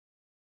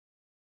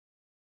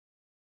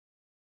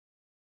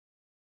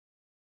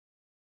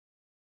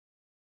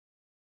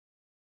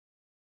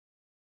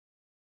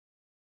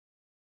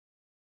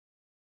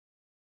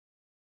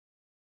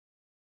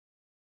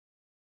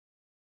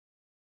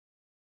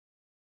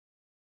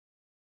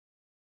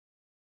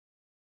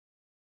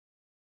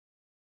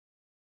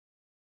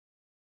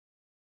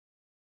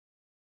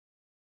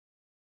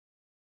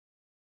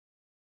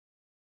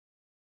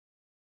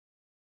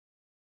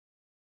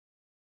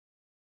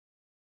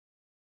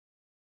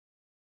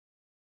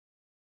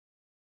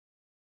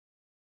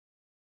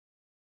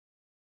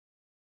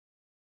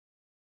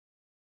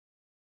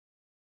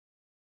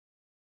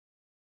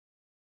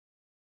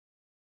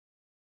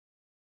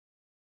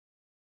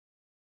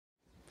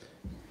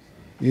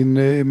In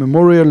a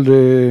memorial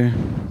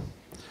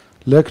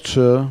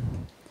lecture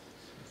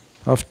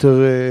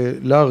after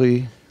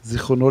Larry,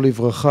 Zichrono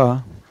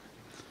Livracha,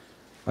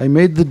 I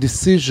made the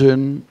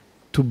decision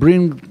to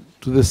bring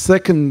to the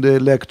second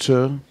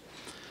lecture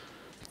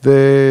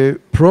the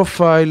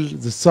profile,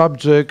 the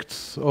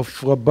subject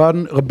of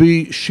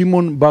Rabbi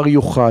Shimon Bar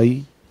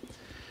Yochai,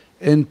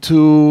 and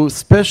to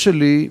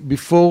especially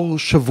before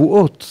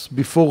Shavuot,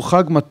 before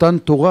Chag Matan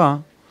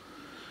Torah,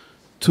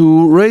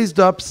 to raise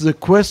up the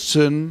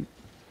question,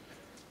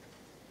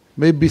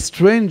 may be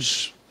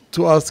strange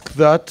to ask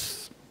that,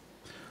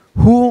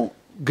 who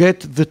get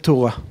the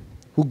Torah?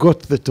 Who got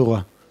the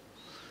Torah?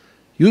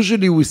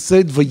 Usually we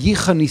said,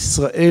 Vayichan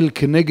Israel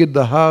keneged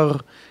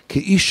ההר,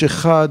 כאיש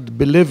אחד,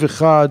 בלב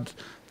אחד,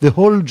 the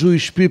whole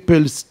Jewish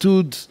people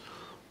stood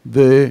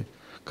the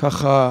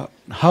ככה,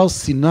 הר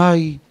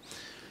סיני,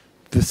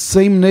 the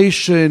same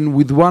nation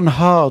with one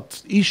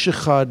heart, איש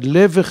אחד,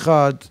 לב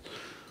אחד.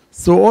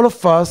 So all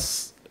of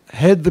us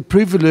had the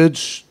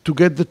privilege to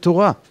get the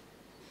Torah.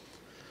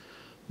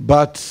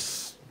 But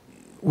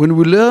when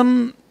we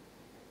learn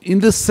in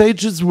the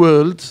sages'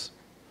 world,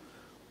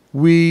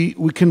 we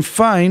can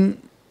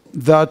find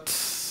that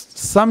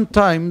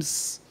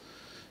sometimes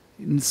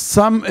in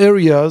some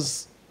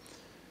areas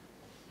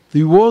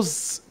there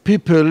was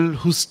people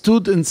who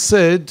stood and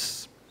said,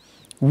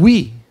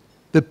 we,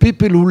 the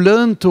people who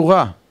learn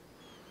Torah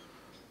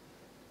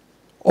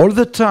all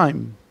the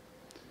time,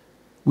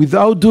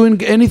 without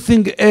doing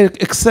anything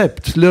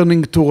except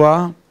learning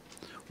Torah,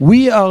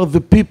 we are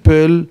the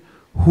people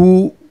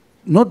who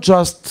not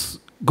just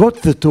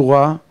got the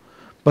Torah,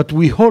 but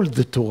we hold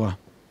the Torah.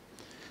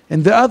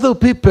 And the other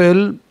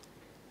people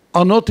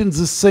are not in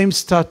the same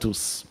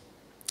status.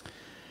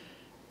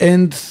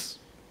 And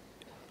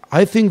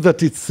I think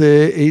that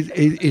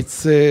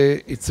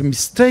it's a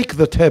mistake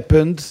that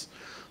happened,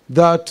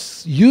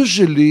 that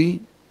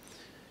usually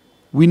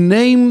we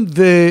name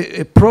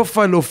the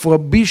profile of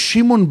Rabbi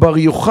Shimon Bar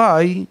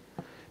Yochai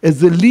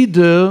as a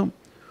leader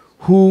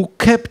who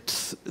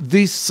kept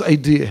this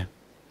idea.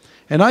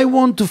 And I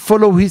want to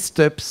follow his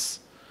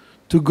steps,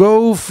 to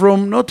go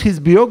from not his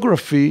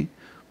biography,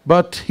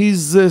 but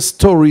his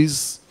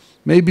stories,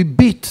 maybe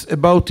bit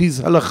about his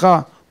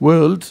halacha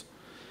world,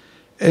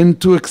 and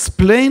to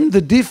explain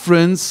the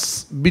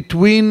difference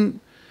between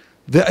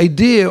the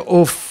idea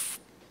of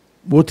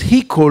what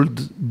he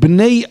called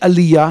Bnei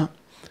Aliyah,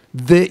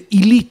 the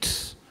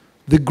elite,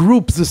 the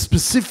group, the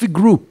specific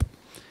group,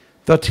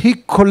 that he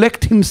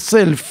collect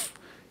himself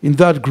in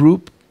that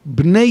group,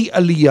 Bnei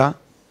Aliyah,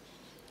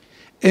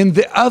 and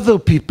the other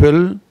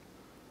people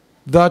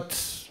that,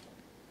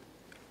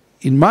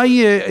 in my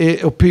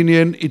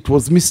opinion, it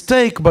was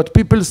mistake, but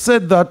people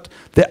said that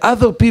the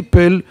other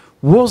people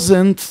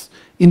wasn't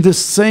in the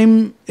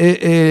same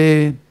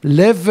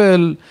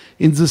level,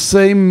 in the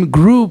same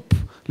group,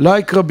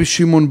 like Rabbi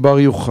Shimon Bar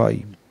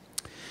Yochai.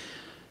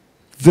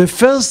 The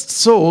first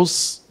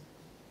source,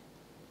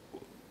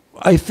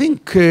 I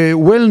think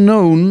well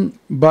known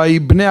by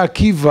Bnei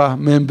Akiva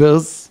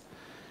members,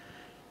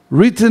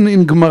 written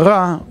in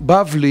Gemara,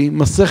 Bavli,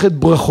 Masechet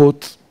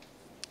Brachot.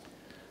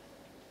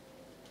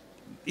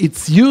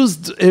 It's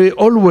used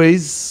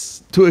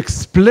always to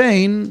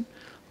explain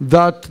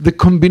that the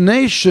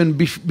combination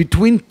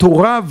between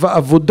Torah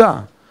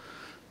v'avodah,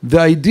 the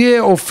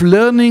idea of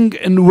learning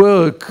and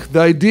work,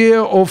 the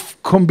idea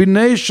of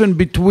combination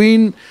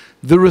between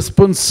the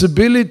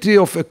responsibility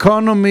of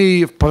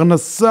economy, of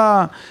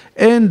parnassah,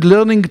 and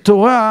learning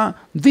Torah,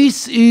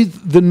 this is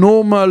the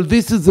normal,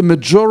 this is the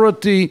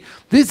majority,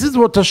 this is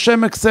what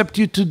Hashem accepts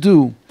you to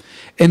do.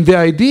 And the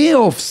idea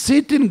of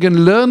sitting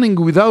and learning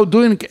without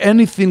doing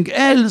anything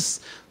else,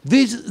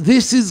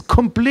 this is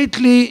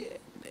completely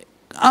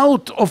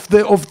out of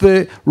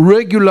the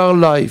regular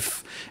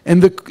life.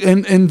 And the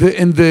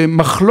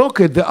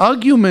machloket, the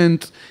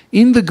argument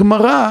in the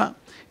Gemara,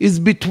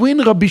 is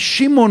between Rabbi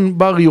Shimon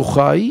Bar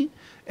Yochai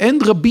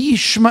and Rabbi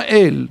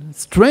Ishmael.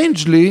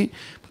 Strangely,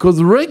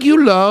 because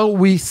regular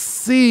we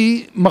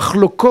see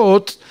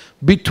machlokot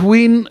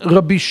between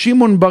Rabbi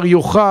Shimon Bar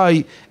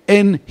Yochai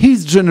and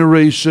his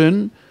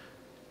generation.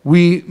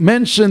 We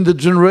mentioned the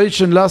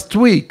generation last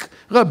week.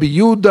 Rabbi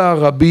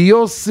Yehuda, Rabbi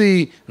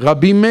Yossi,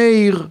 Rabbi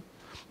Meir.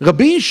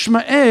 Rabbi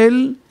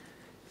Ishmael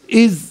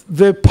is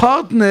the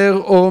partner,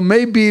 or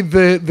maybe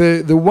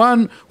the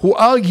one who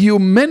argue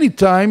many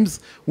times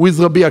with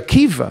Rabbi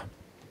Akiva.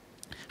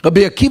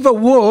 Rabbi Akiva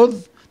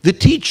was the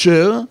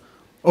teacher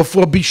of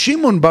Rabbi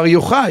Shimon Bar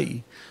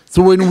Yochai.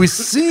 So when we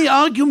see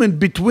argument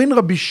between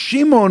Rabbi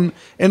Shimon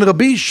and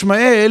Rabbi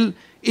Ishmael,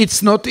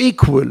 it's not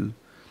equal.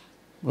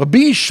 Rabbi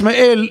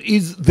Ishmael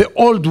is the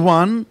old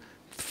one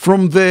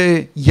from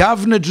the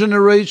Yavne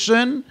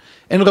generation,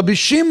 and Rabbi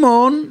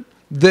Shimon,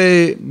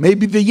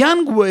 maybe the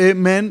young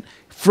man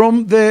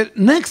from the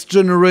next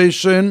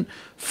generation,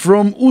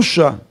 from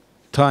Usha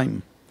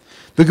time.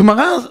 The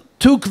Gemara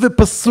took the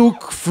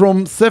pasuk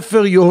from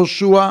Sefer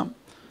Yehoshua,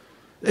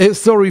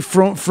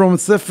 from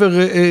Sefer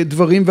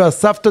Dvarim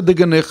Ve'asafta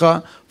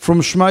Deganecha,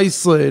 from Shema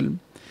Yisrael,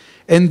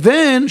 and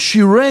then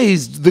she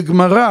raised, the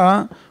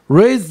Gemara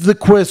raised the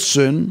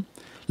question,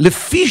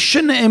 לפי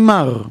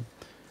שנאמר,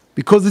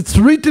 because it's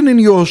written in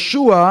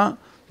Yoshua,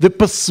 the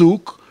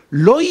pasuk,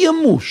 לא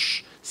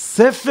ימוש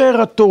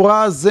ספר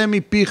התורה הזה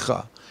מפיך.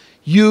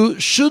 You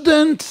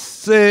shouldn't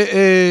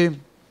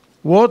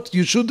what?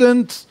 You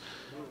shouldn't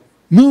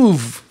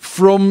move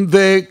from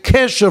the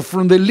kesher,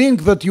 from the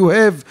link that you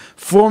have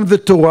from the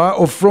Torah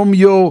or from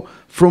your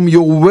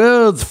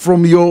words,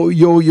 from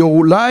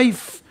your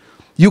life.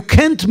 You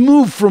can't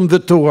move from the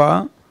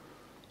Torah.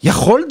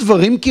 יכול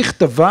דברים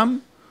ככתבם?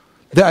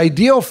 The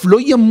idea of לא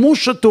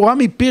ימוש התורה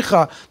מפיך,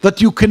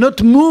 that you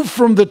cannot move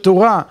from the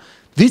Torah.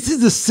 This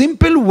is a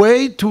simple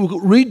way to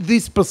read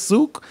this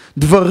pasuk,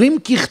 דברים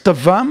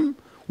ככתבם,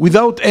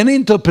 without any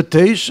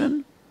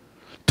interpretation.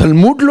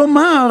 תלמוד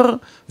לומר,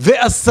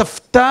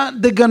 ואספת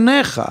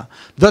דגניך,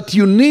 that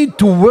you need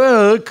to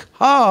work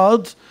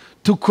hard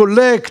to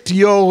collect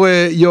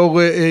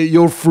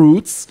your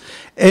fruits,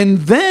 and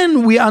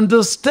then we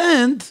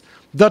understand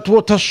that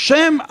what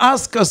Hashem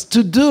asks us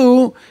to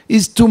do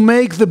is to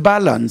make the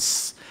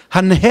balance.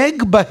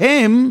 הנהג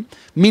בהם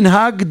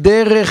מנהג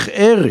דרך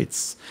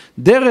ארץ.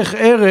 דרך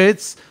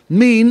ארץ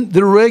mean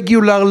the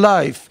regular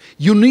life.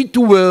 You need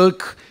to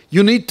work,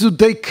 you need to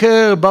take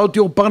care about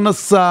your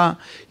parnasa,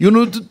 you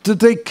need to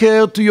take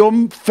care to your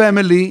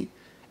family,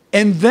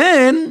 and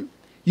then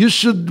you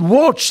should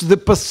watch the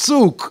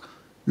pasuk,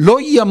 לא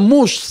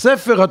ימוש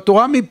ספר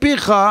התורה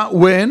מפיך,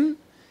 when?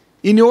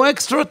 In your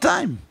extra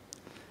time.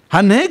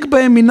 הנהג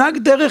בהם מנהג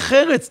דרך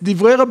ארץ,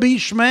 דברי רבי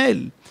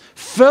ישמעאל.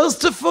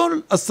 First of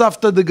all,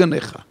 אספת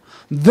דגניך.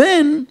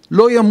 Then,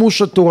 לא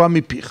ימוש התורה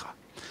מפיך.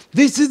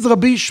 This is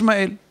רבי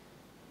ישמעאל.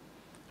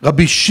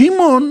 רבי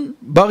שמעון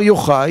בר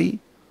יוחאי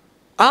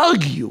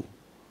argue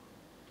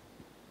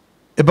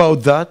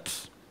about that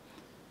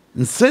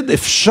and said,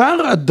 אפשר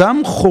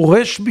אדם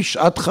חורש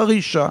בשעת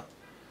חרישה.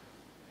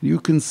 You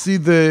can see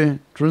the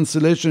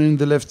translation in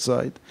the left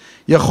side.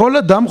 יכול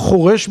אדם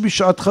חורש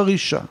בשעת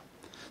חרישה.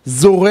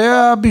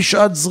 זורע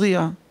בשעת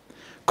זריעה,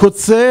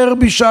 קוצר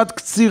בשעת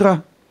קצירה,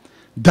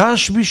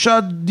 דש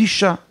בשעת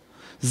דישה,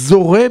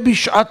 זורע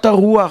בשעת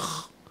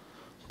הרוח.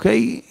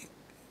 Okay,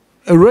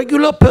 a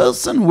regular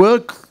person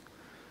work,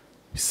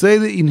 say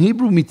in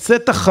Hebrew,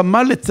 מצאת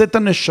החמה לצאת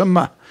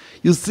הנשמה.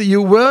 You see,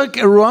 you work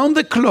around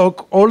the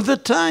clock all the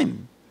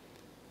time.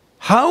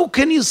 How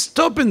can you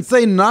stop and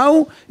say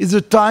now is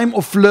a time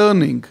of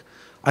learning?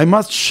 I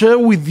must share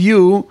with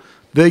you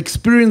the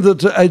experience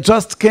that I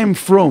just came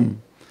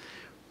from.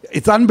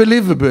 It's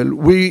unbelievable.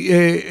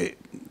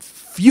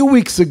 Few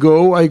weeks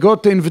ago, I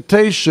got an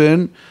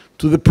invitation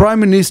to the Prime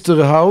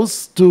Minister's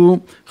house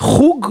to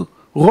חוג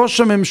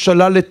ראש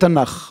הממשלה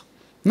לתנ"ך.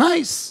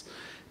 Nice.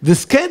 The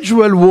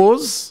schedule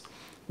was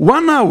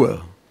 1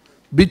 hour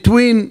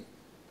between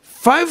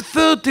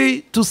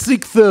 5:30 to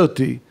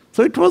 6:30.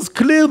 So it was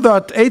clear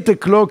that 8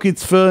 o'clock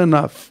it's fair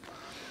enough.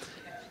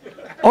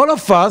 All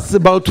of us,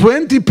 about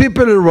 20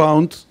 people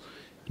around,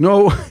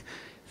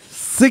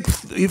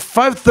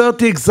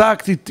 5:30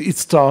 exact it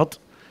start,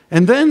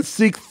 and then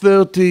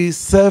 6:30,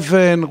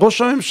 7,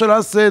 ראש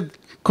הממשלה said,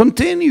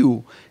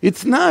 continue,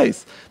 it's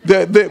nice.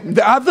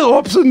 The other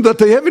option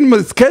that I have in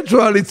my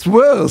schedule, it's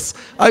worse.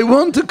 I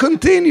want to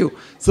continue.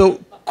 So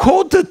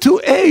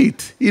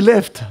 7:45, he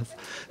left us.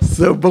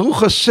 So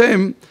Baruch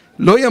Hashem,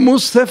 לא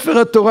ימוש ספר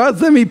התורה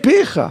הזה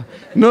מפיך.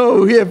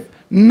 No, we have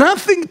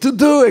nothing to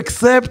do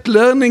except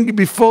learning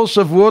before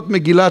שבועות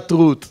מגילת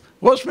רות.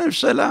 ראש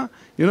ממשלה,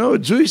 a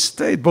Jewish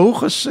state,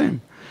 Baruch Hashem.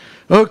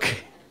 Okay,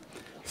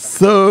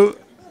 so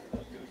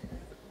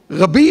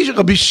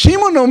רבי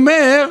שמעון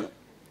אומר,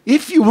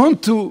 if you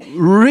want to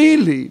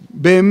really,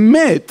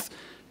 באמת,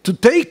 to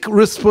take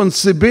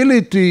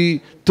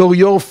responsibility to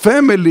your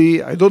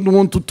family, I don't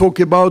want to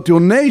talk about your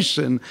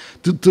nation,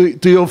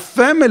 to your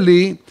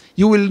family,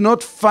 you will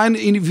not find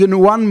even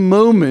one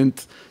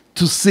moment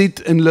to sit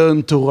and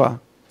learn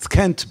Torah. It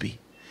can't be.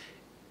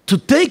 To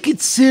take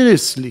it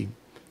seriously,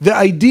 the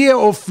idea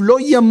of לא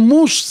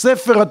ימוש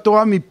ספר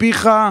התורה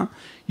מפיך,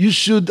 you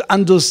should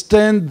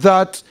understand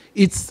that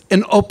it's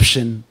an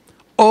option.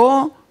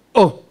 Or,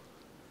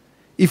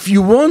 if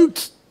you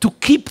want to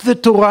keep the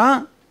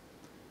Torah,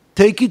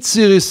 take it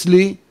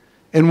seriously,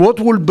 and what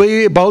will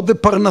be about the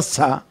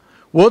parnasa,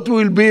 what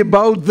will be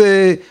about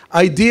the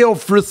idea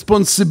of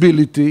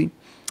responsibility.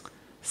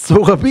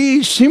 So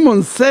Rabbi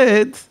Shimon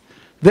said,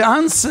 the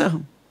answer,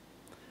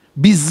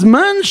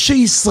 בזמן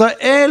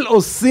שישראל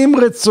עושים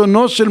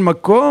רצונו של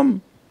מקום,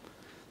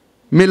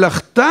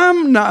 מלאכתם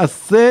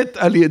נעשית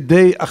על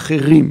ידי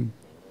אחרים.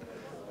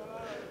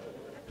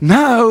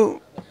 Now,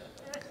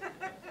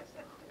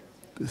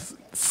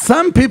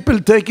 some people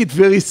take it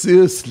very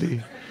seriously.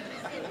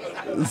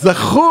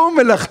 זכו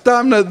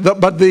מלאכתם,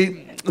 but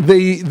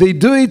they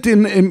do it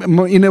in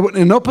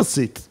an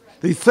opposite.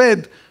 They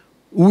said,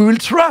 we will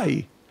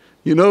try.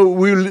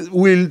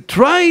 We'll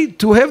try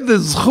to have the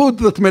זכות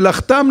that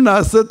מלאכתם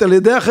נעשית על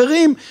ידי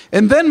אחרים,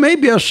 and then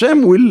maybe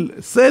Hashem will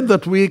say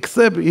that we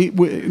accept.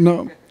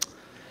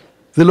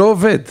 זה לא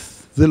עובד.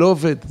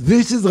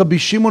 This is Rabbi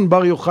Shimon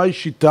bar Yochai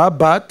Shita,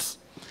 but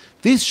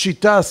this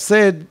Shita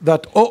said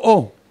that,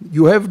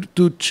 you have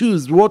to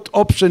choose what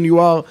option you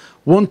are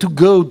want to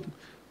go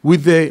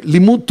with the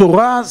limud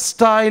Torah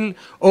style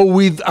or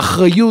with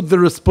achrayut, the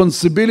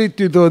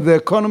responsibility, or the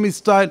economy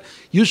style,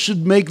 you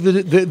should make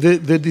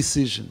the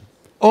decision.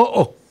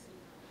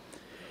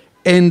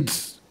 And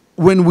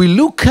when we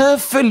look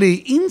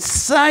carefully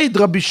inside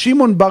Rabbi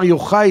Shimon Bar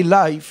Yochai's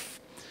life,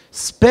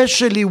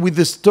 especially with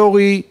the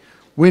story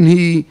when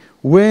he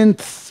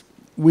went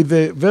with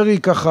a very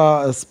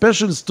a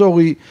special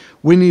story,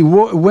 when he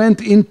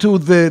went into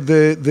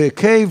the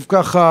cave,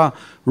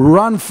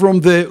 run from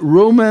the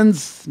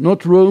Romans,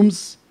 not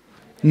Romes.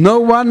 No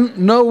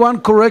one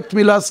correct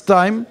me last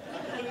time.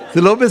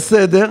 זה לא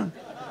בסדר.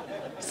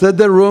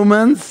 בסדר,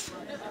 Romans.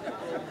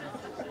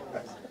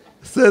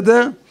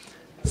 בסדר?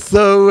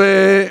 So,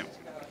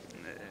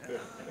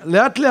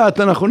 לאט לאט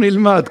אנחנו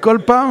נלמד. כל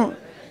פעם,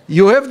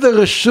 you have the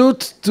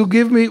רשות to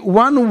give me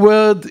one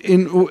word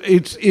in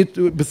it.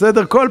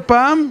 בסדר? כל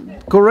פעם,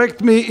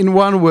 correct me in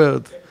one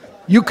word.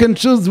 You can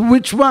choose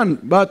which one,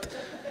 but...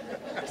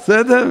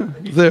 בסדר?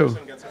 זהו.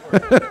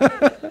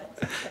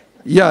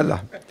 יאללה.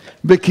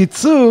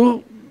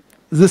 בקיצור,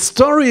 the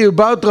story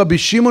about Rabbi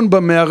Shimon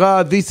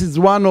במערה, this is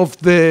one of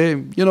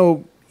the,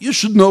 you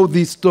should know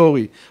this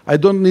story. I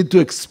don't need to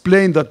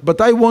explain that, but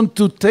I want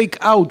to take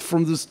out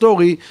from the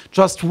story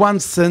just one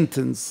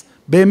sentence.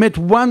 באמת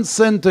one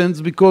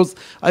sentence, because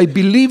I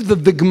believe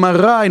that the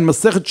Gemara in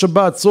Masechet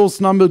Shabbat, source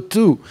number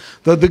 2,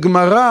 that the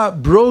Gemara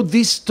brought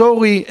this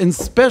story and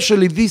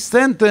especially this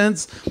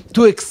sentence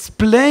to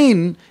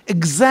explain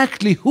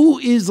exactly who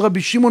is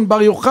Rabbi Shimon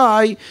Bar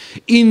Yochai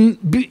in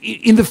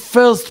the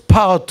first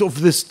part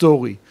of the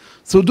story.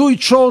 So do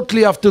it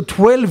shortly. After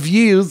 12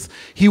 years,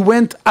 he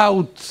went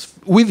out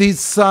with his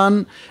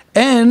son,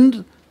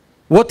 and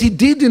what he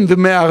did in the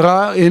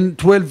Me'ara in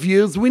 12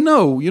 years, we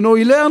know. He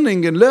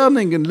learning and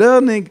learning and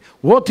learning.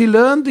 What he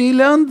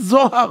learned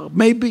Zohar,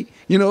 maybe.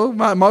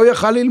 מה הוא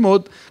יכל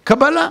ללמוד?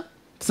 Kabbalah.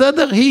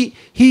 בסדר?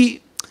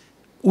 He,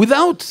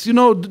 without,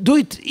 do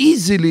it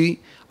easily,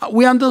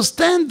 we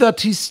understand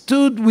that he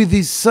stood with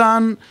his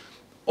son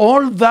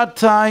all that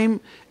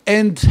time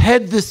and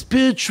had the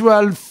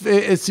spiritual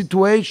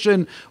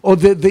situation or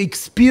the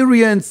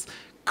experience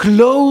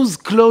close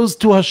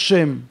to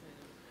Hashem,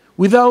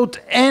 without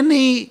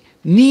any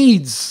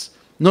needs,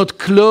 not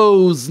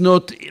clothes,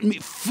 not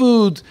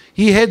food.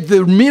 He had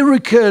the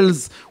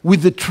miracles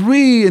with the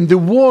tree and the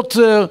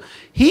water.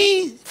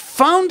 He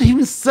found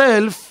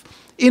himself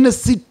in a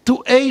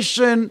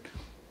situation,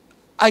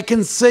 I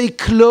can say,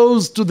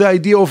 close to the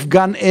idea of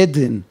Gan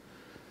Eden.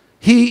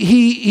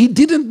 He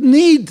didn't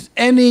need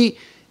any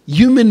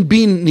human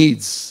being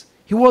needs.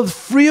 He was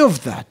free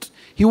of that.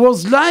 He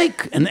was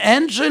like an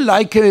angel,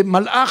 like a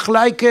malach,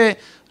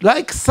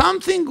 like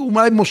something,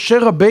 אולי משה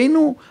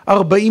רבינו,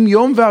 40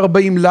 יום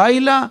ו40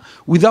 לילה,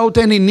 without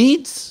any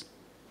needs.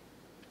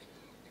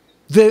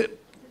 The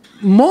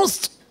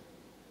most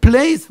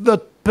place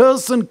that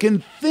person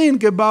can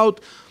think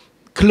about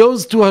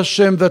close to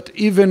Hashem, that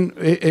even,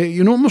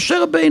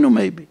 Moshe Rabbeinu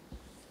maybe.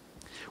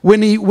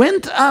 When he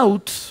went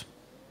out,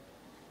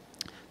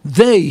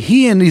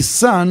 he and his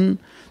son,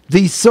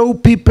 they saw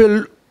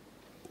people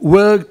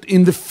worked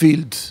in the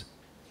field.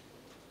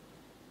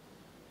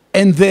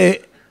 And the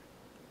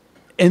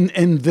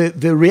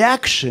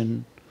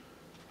reaction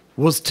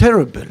was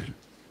terrible.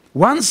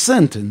 One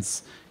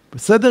sentence,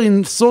 בסדר,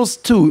 in source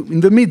 2,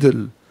 in the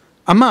middle,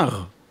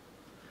 אמר,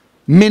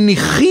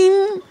 מניחים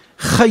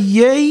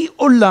חיי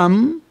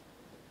עולם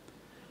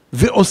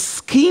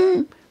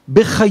ועוסקים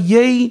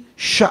בחיי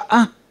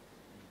שעה.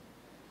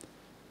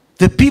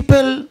 The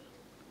people,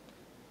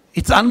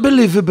 it's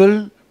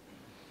unbelievable,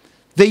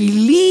 they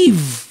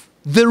live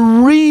the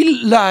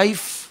real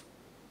life,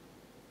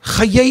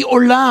 חיי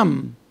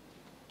עולם.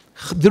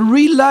 The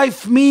real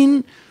life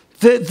mean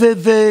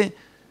the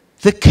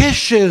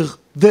kesher,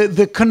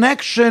 the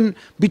connection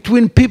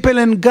between people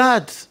and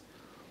God.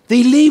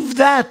 They live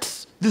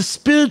that, the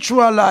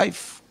spiritual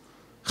life,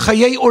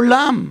 חיי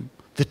עולם,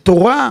 the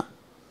Torah,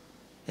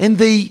 and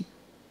they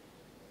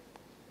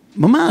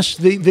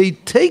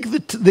take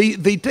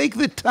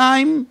the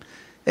time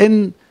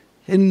and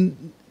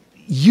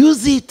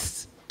use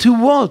it to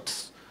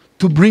what?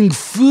 To bring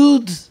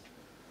food,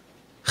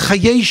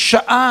 חיי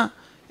שעה,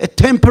 a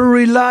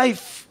temporary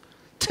life.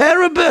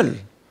 Terrible.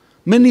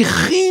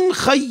 מניחים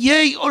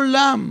חיי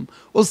עולם,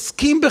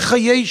 עוסקים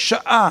בחיי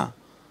שעה.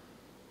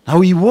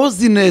 Now he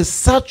was in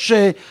such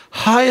a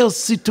higher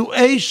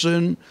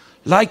situation,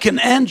 like an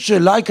angel,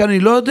 like אני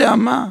לא יודע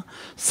מה.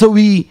 So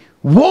he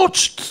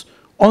watched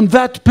on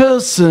that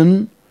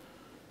person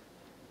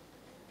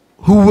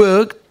who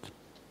worked,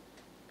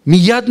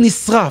 מיד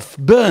נשרף,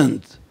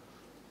 burned,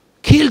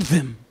 killed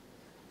them.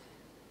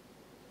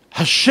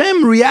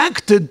 Hashem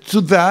reacted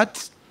to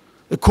that,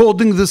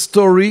 according to the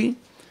story,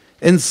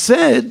 and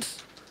said,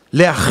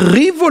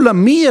 להחריב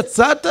עולמי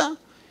יצאת?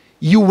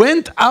 You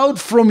went out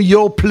from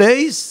your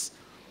place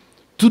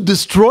to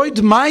destroy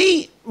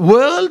my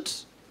world?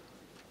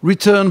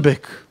 Return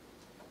back.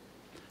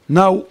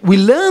 Now, we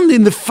learned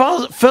in the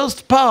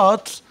first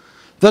part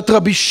that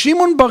Rabbi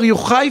Shimon Bar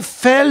Yochai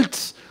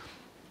felt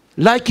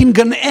like in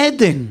Gan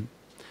Eden.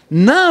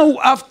 Now,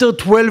 after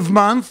 12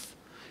 months,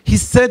 he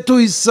said to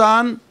his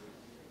son,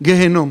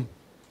 Gehenom.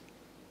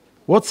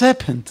 What's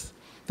happened?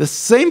 The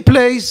same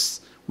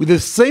place, with the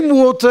same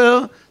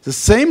water, the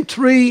same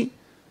tree,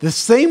 the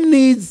same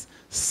needs,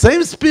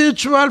 same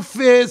spiritual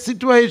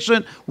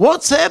situation.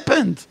 What's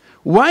happened?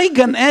 Why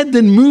Gan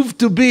Eden moved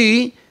to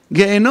be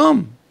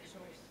Gehenom?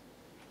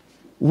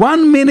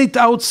 1 minute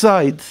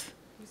outside.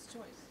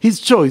 His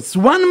choice.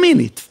 1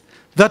 minute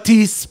that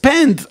he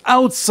spent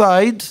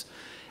outside,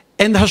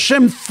 and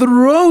Hashem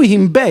threw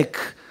him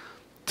back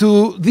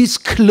to this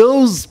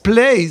closed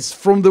place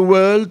from the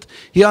world.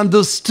 He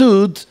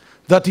understood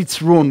that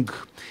it's wrong.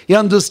 He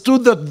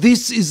understood that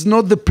this is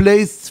not the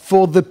place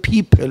for the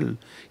people.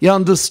 He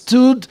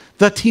understood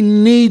that he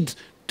need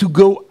to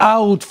go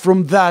out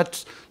from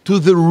that to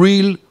the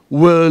real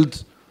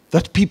world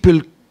that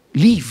people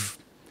live.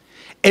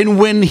 And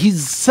when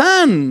his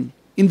son,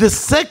 in the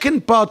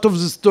second part of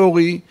the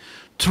story,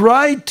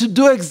 tried to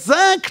do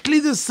exactly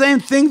the same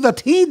thing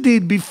that he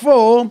did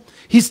before,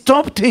 he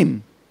stopped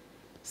him.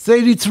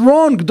 Said, it's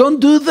wrong, don't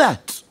do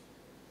that.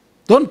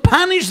 Don't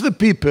punish the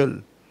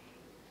people.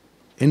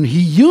 And he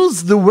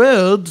used the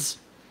words,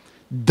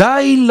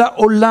 Dai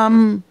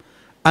la'olam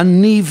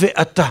ani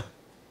ve'ata.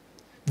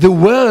 The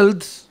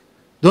world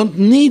don't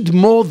need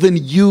more than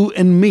you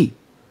and me.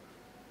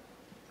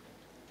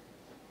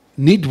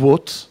 Need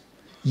what?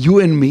 You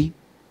and me.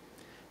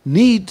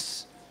 Need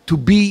to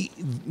be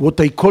what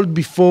I called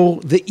before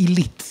the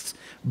elite.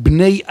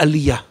 Bnei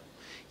Aliyah.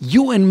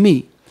 You and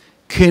me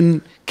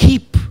can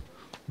keep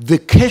the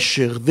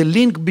kesher, the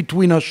link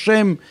between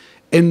Hashem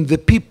and the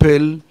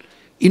people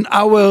in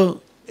our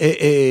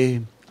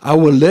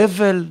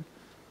level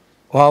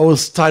or our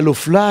style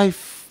of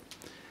life.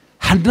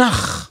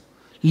 Hanach,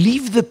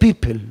 leave the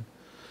people.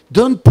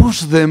 Don't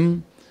push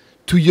them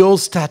to your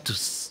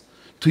status,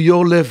 to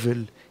your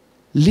level.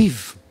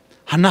 Leave.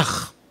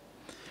 Hanach.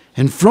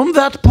 And from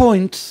that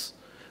point,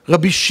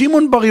 Rabbi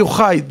Shimon Bar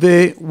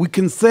Yochai, we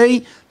can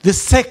say the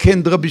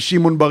second Rabbi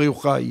Shimon Bar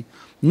Yochai,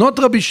 not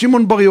Rabbi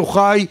Shimon Bar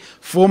Yochai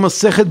from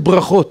Masechet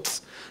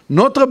Brachot,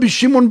 not Rabbi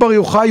Shimon Bar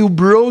Yochai who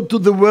brought to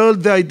the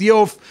world the idea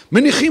of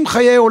Menichim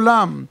Chayei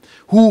Olam,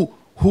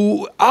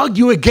 who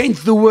argue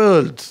against the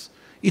world.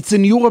 It's a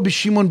new Rabbi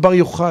Shimon Bar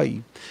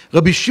Yochai.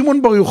 Rabbi Shimon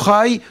Bar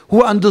Yochai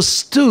who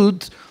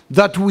understood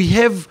that we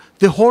have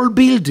the whole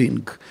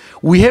building.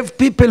 We have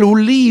people who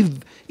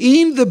live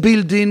in the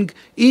building,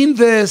 in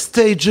the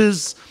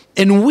stages,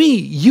 and we,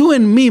 you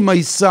and me,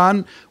 my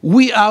son,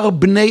 we are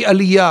Bnei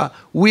Aliyah.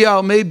 We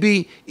are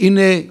maybe in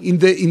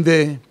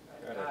the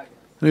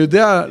אני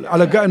יודע,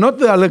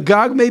 not על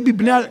הגג, maybe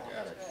בני,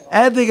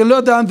 לא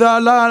יודע,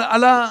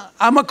 על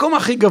המקום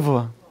הכי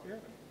גבוה.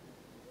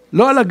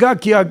 לא על הגג,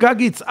 כי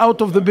הגג it's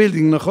out of the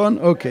building, נכון?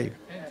 אוקיי.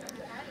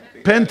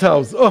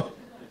 פנטהאוס,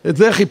 את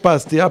זה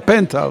חיפשתי,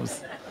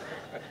 הפנטהאוס.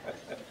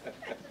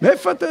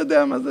 מאיפה אתה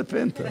יודע מה זה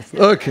פנטהאוס?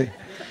 אוקיי.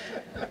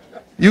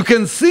 You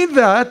can see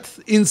that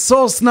in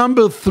source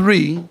number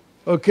 3,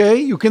 okay?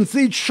 You can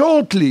see it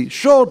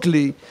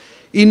shortly.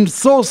 In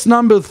source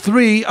number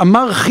 3,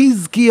 אמר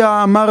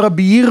חזקיה, אמר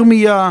רבי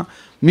ירמיה,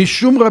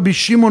 משום רבי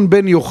שמעון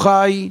בן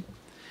יוחאי,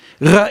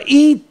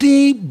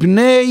 ראיתי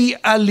בני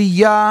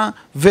עלייה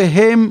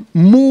והם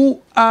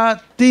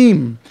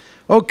מועטים.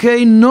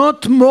 Okay,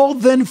 not more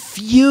than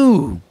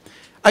few.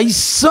 I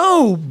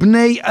saw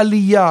Bnei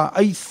Aliyah.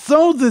 I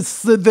saw the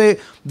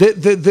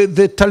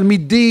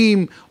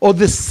Talmidim or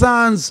the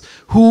sons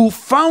who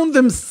found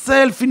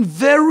themselves in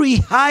very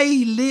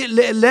high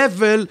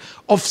level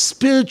of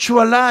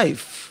spiritual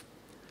life.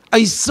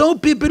 I saw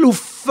people who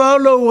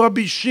follow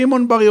Rabbi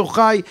Shimon Bar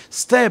Yochai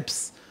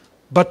steps,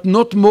 but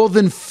not more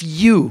than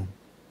few.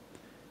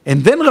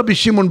 And then Rabbi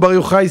Shimon Bar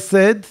Yochai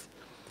said,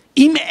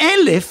 Im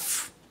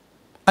elef,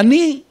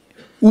 ani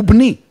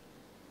ubni.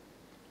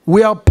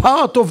 We are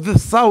part of the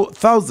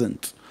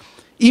 1,000.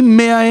 Im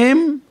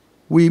me'ahem,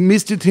 we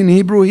missed it in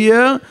Hebrew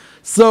here.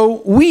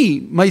 So we,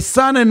 my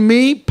son and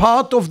me,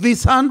 part of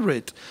this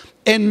 100.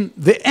 And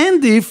the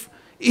end, if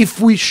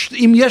we,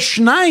 im yesh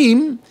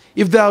shnayim,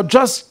 if there are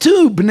just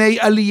 2 bnei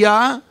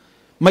aliyah,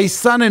 my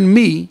son and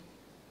me,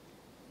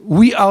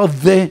 we are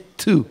the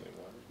 2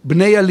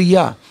 bnei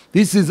aliyah.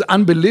 This is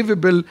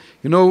unbelievable,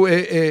 you know,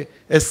 a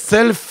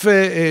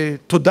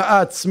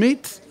self-toda'at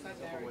עצמית.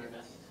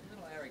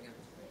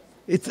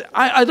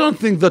 I don't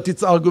think that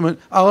it's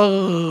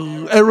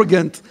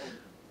arrogant.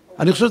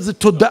 אני חושב שזה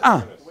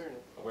תודעה.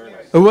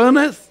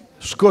 Awareness?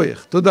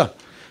 שכוח, תודה.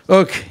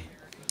 Okay.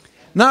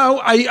 Now,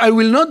 I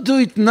will not do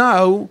it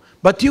now,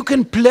 but you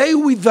can play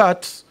with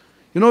that.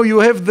 You know, you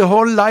have the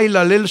whole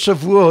Laila, Leil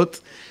Shavuot,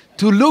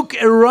 to look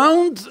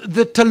around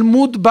the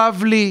Talmud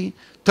Bavli,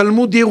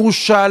 Talmud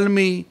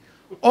Yerushalmi,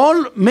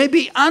 all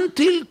maybe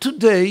until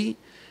today,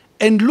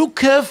 and look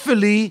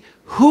carefully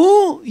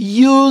who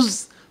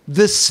used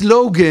the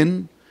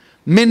slogan,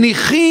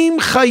 מניחים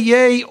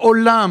חיי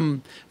עולם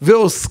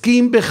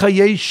ועוסקים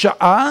בחיי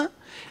שעה,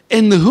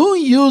 and who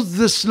used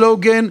the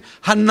slogan,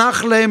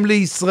 הנח להם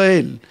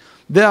לישראל.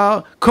 There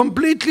are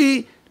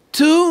completely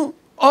 2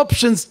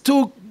 options,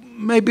 2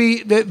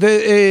 maybe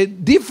the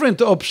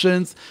different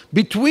options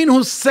between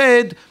who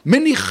said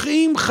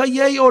menichim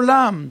chayei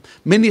olam.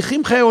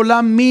 Menichim chayei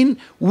olam mean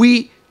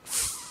we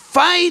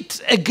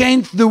fight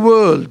against the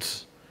world.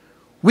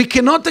 We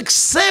cannot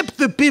accept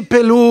the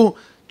people who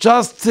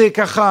just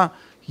kacha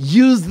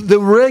use the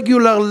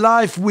regular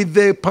life with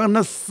the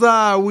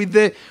parnasa,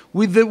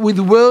 with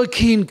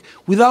working,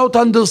 without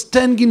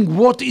understanding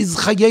what is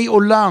chayei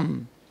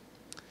olam.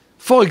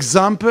 For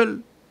example,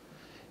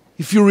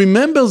 if you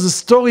remember the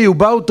story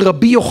about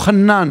Rabbi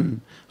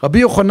Yochanan,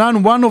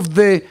 one of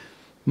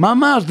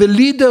the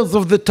leaders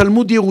of the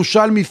Talmud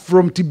Yerushalmi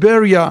from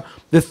Tiberia,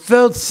 the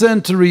 3rd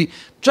century,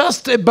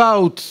 just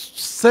about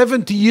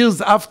 70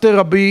 years after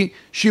Rabbi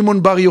Shimon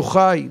Bar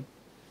Yochai.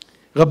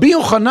 Rabbi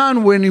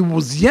Yochanan, when he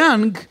was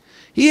young,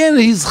 he and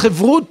his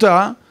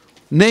chevruta,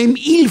 named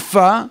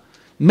Ilfa,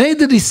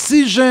 made a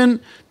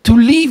decision to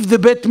leave the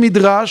Bet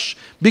Midrash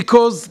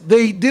because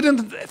they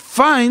didn't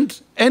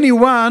find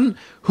anyone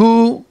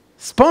who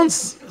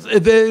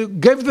they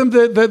gave them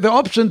the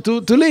option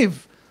to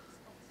leave.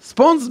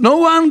 No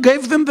one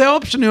gave them the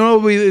option,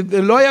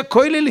 לא היה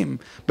כוללים,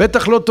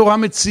 בטח לא תורה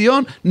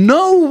מציון.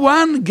 No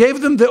one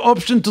gave them the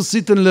option to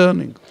sit and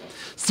learning.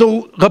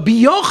 So Rabbi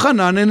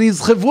Yochanan and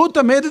his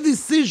חברותא made a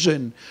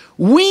decision.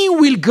 We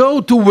will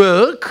go to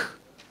work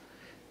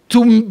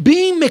to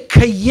be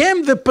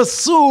מקיים the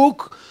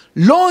pasuk,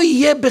 לא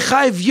יהיה בך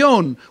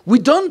אביון. We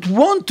don't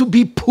want to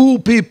be poor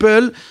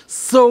people,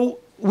 so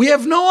we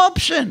have no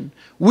option.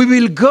 We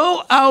will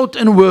go out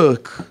and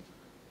work.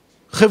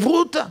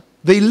 חברותא.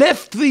 They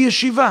left the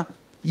yeshiva,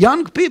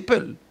 young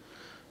people.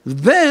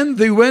 Then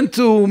they went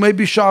to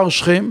maybe Sha'ar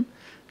Shechem.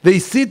 They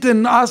sit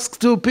and ask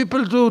to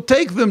people to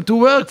take them to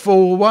work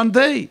for one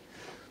day.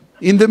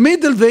 In the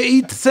middle, they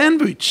eat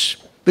sandwich.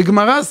 The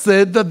Gemara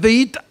said that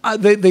they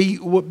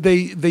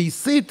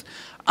sit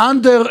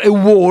under a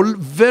wall,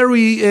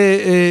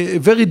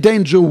 very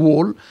dangerous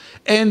wall,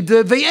 and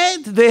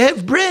they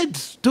have bread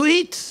to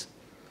eat.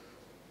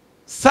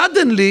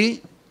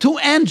 Suddenly, 2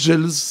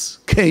 angels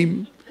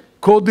came,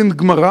 according to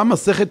Gemara,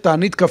 Masechet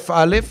Ta'anit Kaf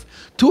Aleph,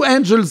 2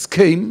 angels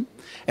came,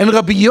 and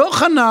Rabbi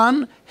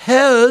Yochanan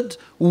heard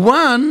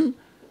one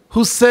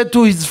who said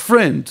to his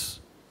friend,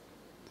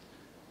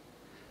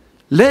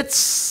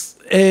 let's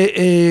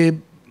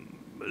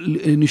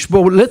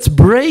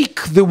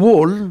break the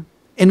wall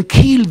and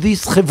kill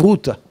this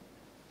חברותא.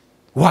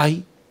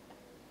 Why?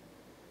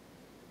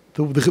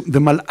 The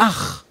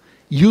Malach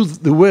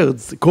used the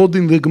words,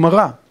 according to the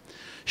Gemara,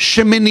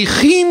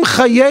 שמניחים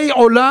חיי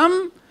עולם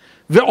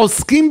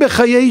ועוסקים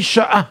בחיי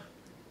שעה.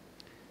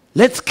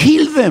 Let's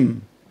kill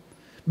them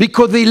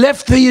because they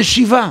left the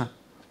yeshiva.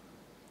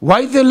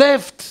 Why they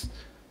left?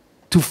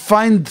 To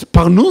find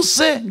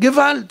parnuse,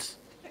 Gewalt.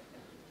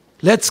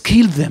 Let's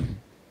kill them.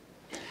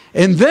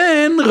 And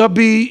then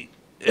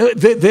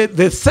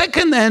the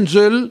second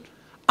angel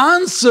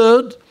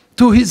answered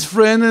to his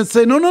friend and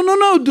said, no,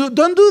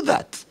 don't do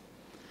that.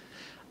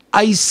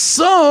 I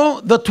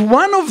saw that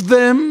one of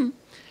them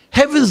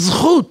have a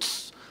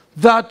zchut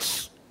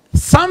that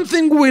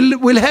something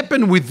will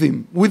happen with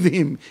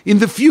him in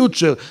the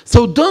future.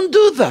 So don't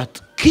do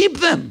that. Keep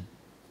them.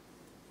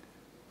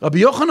 Rabbi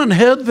Yochanan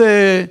heard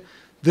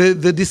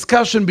the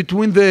discussion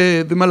between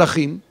the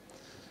Malachim,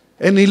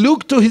 and he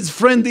looked to his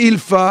friend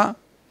Ilfa,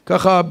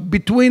 kacha,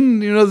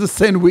 between the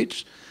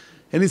sandwich,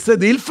 and he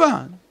said,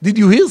 Ilfa, did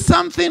you hear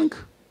something?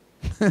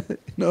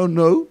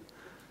 No.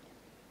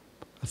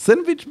 A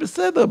sandwich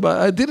beseder,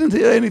 but I didn't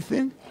hear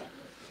anything.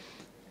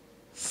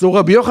 So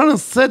Rabbi Yochanan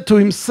said to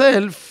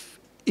himself,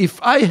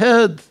 if I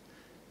heard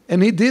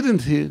and he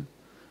didn't hear,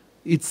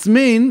 it's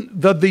mean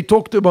that they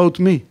talked about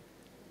me.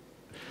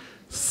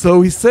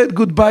 So he said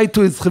goodbye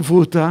to his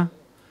חברותא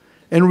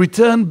and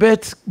returned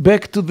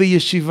back to the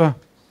yeshiva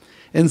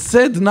and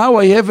said, now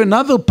I have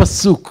another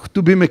pasuk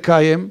to be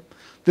mekayem,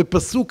 the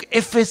pasuk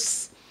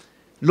אפס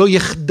לא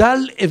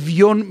יחדל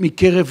אביון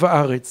מקרב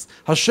הארץ.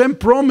 Hashem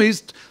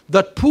promised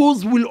that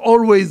poors will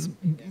always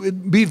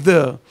be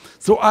there.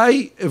 So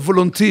I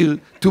volunteer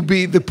to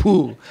be the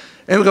poor.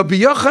 And Rabbi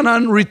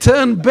Yochanan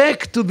returned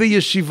back to the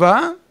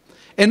yeshiva,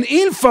 and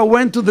Ilfa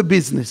went to the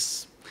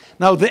business.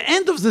 Now, the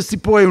end of the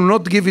Sipur, I will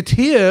not give it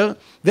here.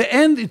 The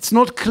end, it's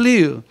not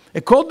clear.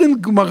 According to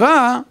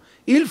Gemara,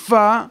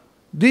 Ilfa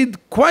did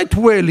quite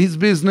well his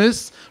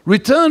business,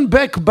 returned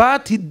back,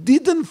 but he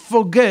didn't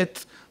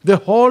forget the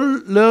whole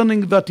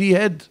learning that he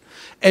had.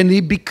 And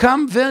he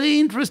became a very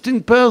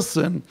interesting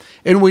person.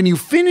 And when you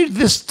finish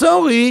the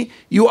story,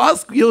 you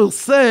ask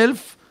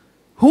yourself,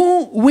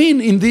 who win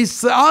in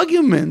this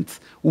argument?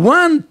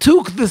 One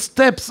took the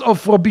steps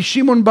of Rabbi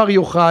Shimon Bar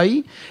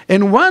Yochai,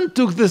 and one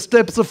took the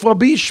steps of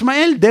Rabbi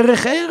Ishmael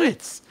Derech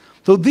Eretz.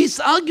 So this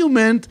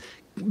argument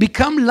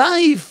became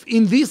live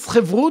in this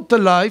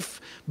חברותא life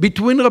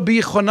between Rabbi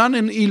Yochanan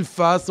and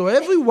Ilfa. So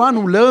everyone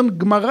who learned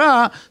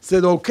Gemara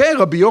said, okay,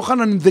 Rabbi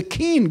Yochanan is the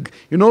king,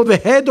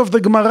 the head of the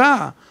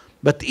Gemara.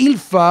 But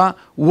Ilfa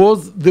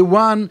was the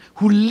one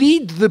who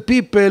lead the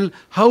people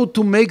how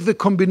to make the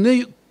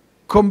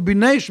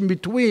combination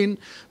between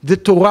the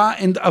Torah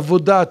and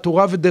Avodah,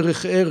 Torah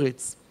v'derech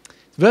Eretz.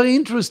 very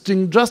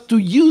interesting just to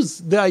use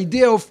the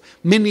idea of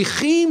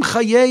menichim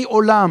chayei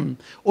olam,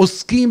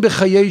 oskim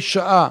bechayei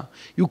sha'a.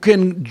 You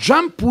can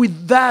jump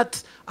with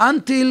that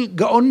until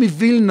Gaon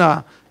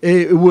Mivilna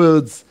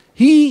words.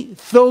 He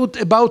thought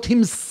about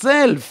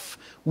himself.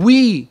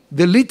 We,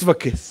 the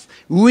Litvakes,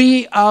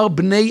 we are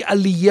Bnei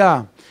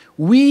Aliyah.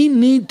 We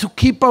need to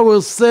keep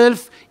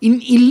ourselves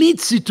in elite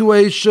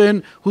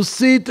situation who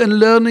sit and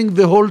learning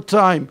the whole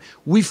time.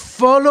 We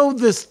follow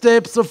the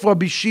steps of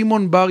Rabbi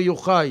Shimon Bar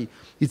Yochai.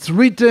 It's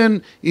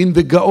written in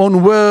the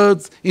Gaon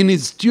words, in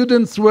his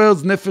students'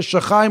 words, Nefesh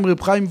HaChaim, Reb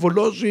Chaim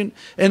Volozhin,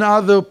 and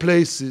other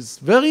places.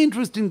 Very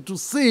interesting to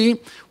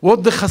see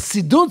what the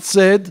Chassidut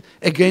said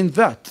against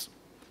that.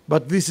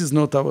 But this is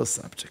not our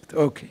subject.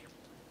 Okay.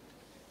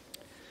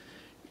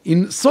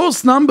 In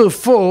source number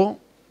 4,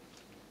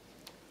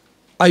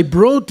 I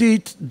brought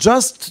it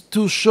just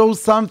to show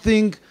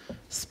something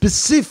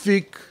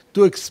specific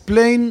to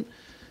explain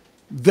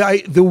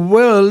the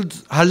world,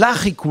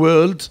 halachic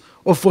world,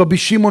 of Rabbi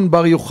Shimon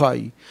Bar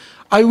Yochai.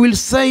 I will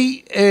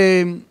say,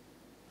 a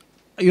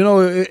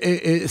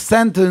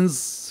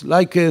sentence,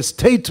 like a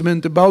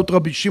statement about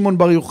Rabbi Shimon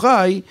Bar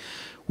Yochai.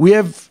 We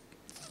have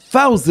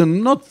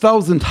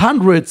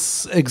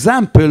hundreds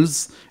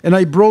examples, and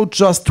I brought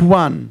just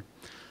one.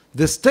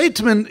 The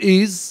statement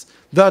is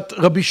that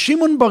Rabbi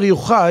Shimon Bar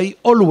Yochai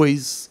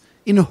always,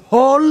 in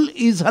all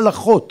his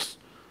halachot,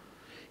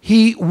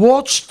 he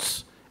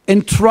watched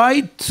and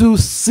tried to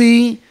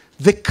see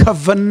the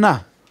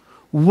kavanah.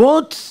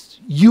 What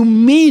you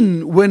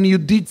mean when you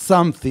did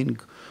something?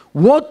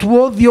 What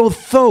were your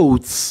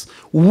thoughts?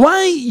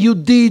 Why you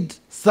did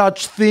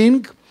such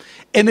thing?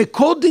 And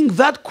according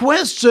that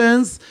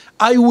questions,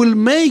 I will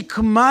make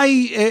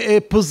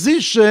my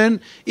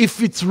position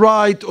if it's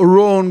right or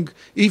wrong,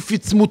 if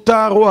it's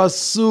mutar or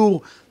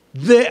asur.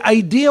 The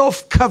idea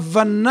of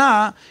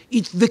kavanah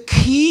is the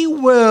key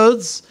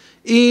words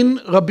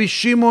in Rabbi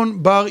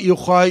Shimon Bar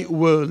Yochai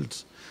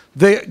world.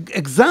 The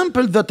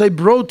example that I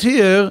brought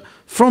here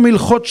from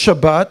Ilchot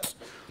Shabbat,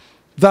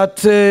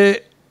 that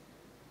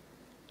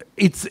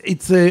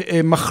it's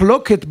a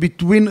machloket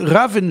between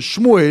Rav and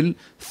Shmuel,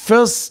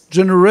 first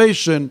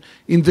generation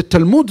in the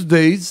Talmud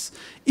days,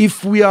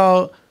 if we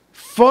are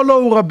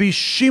follow Rabbi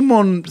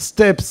Shimon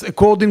steps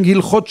according to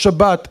Ilchot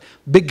Shabbat,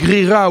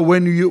 begrira,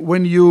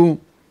 when you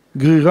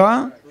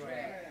גרירה?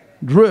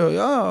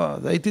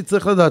 הייתי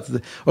צריך לדעת את זה.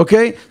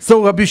 אוקיי? So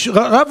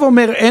רב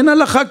אומר אין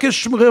הלכה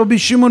כרבי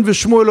שמעון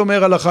ושמואל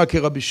אומר הלכה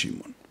כרבי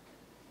שמעון.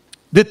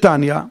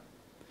 דתניא,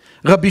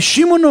 רבי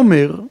שמעון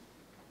אומר,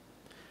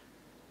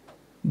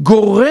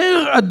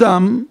 גורר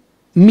אדם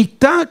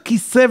מיטה,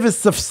 כיסא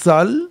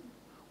וספסל,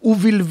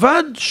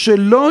 ובלבד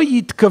שלא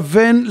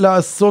יתכוון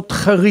לעשות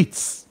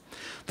חריץ.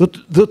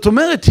 זאת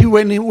אומרת,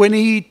 when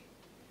he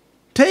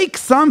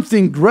takes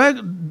something,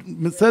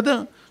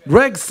 בסדר?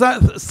 Drag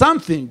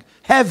something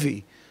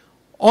heavy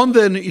on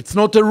it's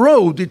not a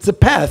road, it's a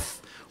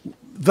path,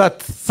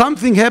 that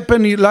something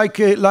happened like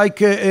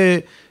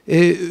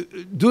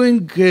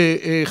doing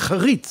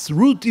charitz,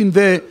 root in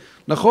the,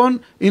 נכון?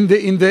 in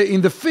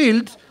the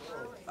field,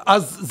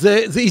 as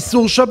the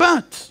Isur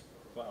Shabbat.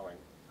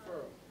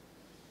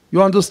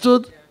 You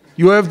understood?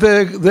 You have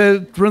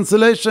the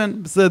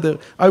translation? בסדר.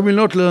 I will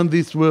not learn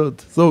this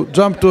word, so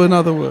jump to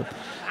another word.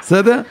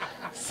 בסדר?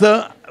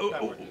 So,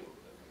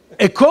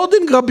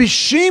 according to Rabbi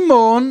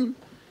Shimon,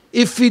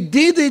 if he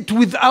did it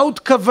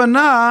without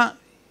kavanah,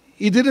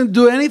 he didn't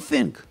do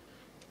anything.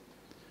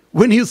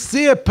 When you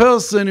see a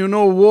person,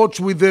 watch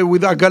with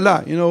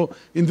agala,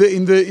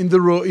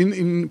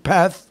 in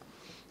path,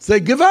 say,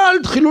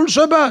 Gewalt, Chilul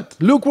Shabbat,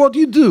 look what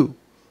you do.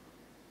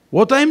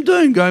 What I'm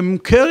doing, I'm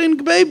carrying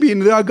baby in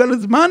the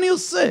agala. Man, you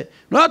say,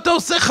 no, אתה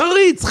עושה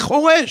חריץ,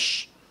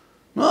 חורש.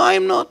 No,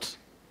 I'm not.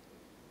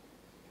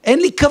 אין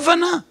לי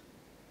כוונה.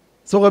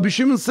 So Rabbi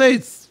Shimon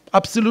says,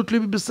 absolutely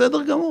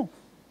בסדר גמור.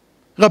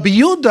 Rabbi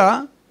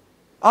Yehuda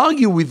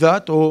argue with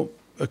that, or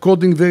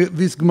according to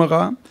this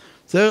Gemara,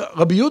 so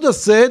Rabbi Yehuda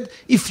said,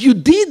 if you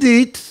did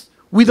it,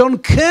 we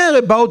don't care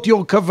about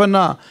your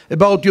kavanah,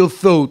 about your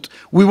thought.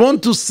 We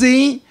want to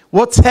see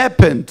what's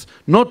happened,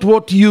 not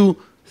what you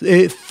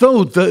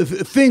thought, the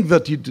thing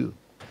that you do.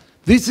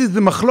 This is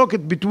the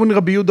machloket between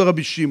Rabbi Yehuda and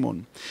Rabbi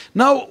Shimon.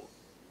 Now,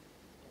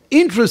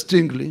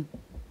 interestingly,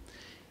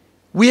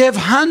 we have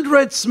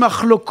hundreds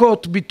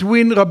machlokot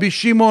between Rabbi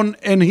Shimon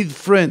and his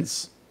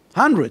friends.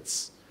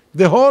 Hundreds.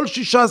 The whole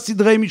Shisha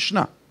Sidrei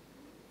Mishnah.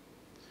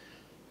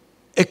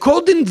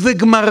 According to the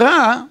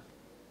Gemara,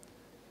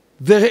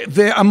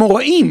 the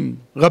Amoraim,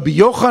 Rabbi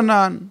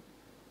Yochanan,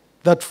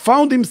 that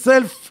found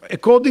himself,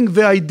 according to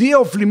the idea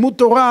of Limud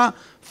Torah,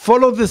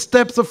 follow the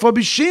steps of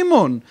Rabbi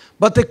Shimon.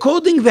 But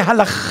according to the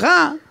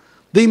halacha,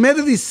 they made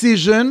a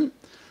decision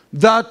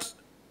that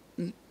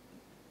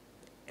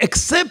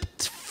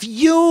except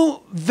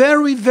few,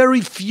 very,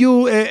 very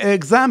few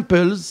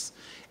examples,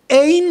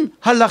 ein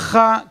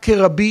halacha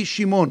k'Rabbi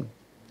Shimon.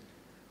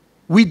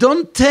 We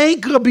don't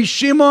take Rabbi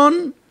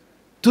Shimon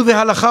to the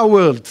halacha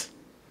world.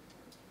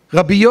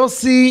 Rabbi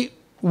Yossi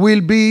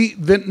will be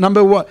the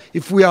number one.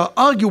 If we are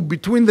arguing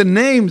between the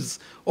names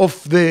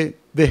of the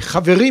the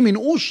Chaverim in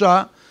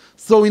Usha.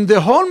 So in the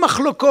whole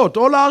machlokot,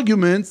 all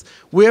arguments,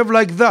 we have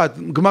like that.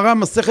 Gemara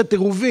Masechet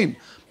Eruvin.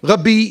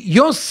 Rabbi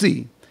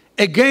Yossi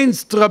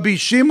against Rabbi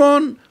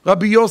Shimon,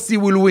 Rabbi Yossi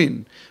will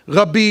win.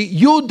 Rabbi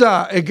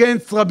Yehuda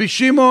against Rabbi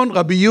Shimon,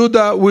 Rabbi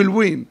Yehuda will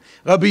win.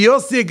 Rabbi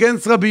Yossi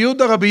against Rabbi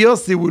Yehuda, Rabbi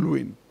Yossi will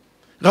win.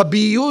 Rabbi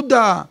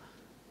Yehuda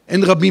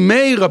and Rabbi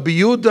Meir, Rabbi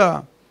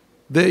Yehuda,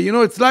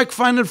 it's like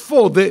Final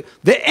Four. The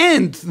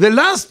end, the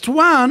last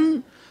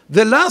one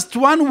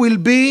will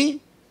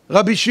be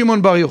Rabbi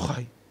Shimon Bar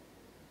Yochai.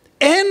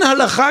 En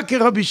halacha ke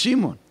Rabbi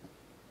Shimon.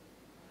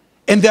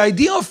 And the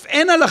idea of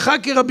en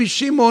halacha ke Rabbi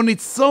Shimon,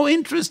 it's so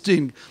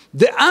interesting.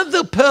 The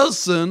other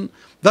person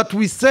that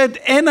we said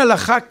en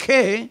halacha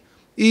ke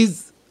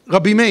is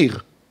Rabbi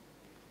Meir.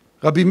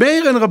 Rabbi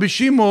Meir and Rabbi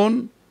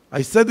Shimon,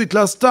 I said it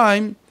last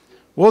time,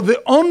 were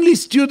the only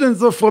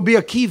students of Rabbi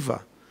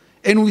Akiva.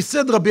 And we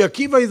said Rabbi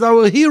Akiva is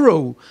our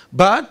hero,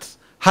 but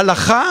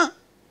halacha,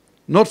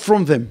 not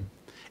from them.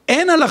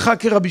 En halacha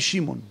ke Rabbi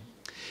Shimon.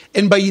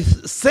 And by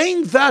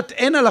saying that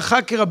en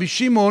halacha ke Rabbi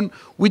Shimon,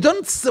 we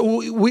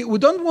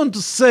don't want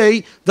to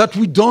say that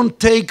we don't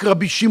take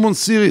Rabbi Shimon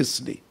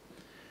seriously.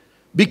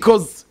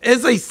 Because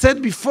as I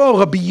said before,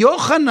 Rabbi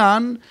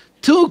Yochanan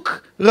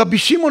took Rabbi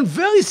Shimon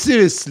very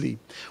seriously.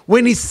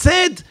 When he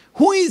said,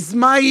 who is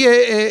my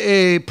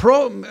admut,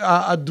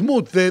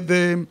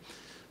 the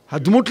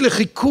admut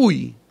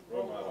lechikui,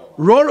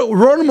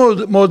 role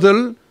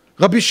model,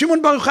 Rabbi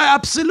Shimon Bar Yochai,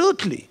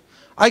 absolutely.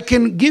 I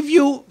can give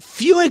you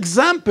few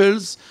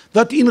examples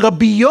that in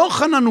Rabbi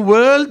Yochanan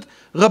world,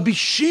 Rabbi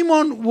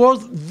Shimon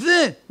was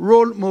the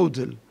role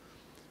model.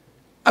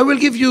 I will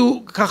give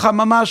you ככה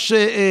ממש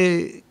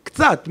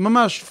קצת,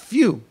 ממש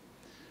few.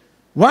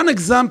 One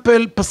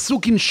example,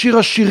 pasuk in Shir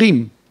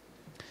HaShirim.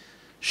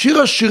 Shir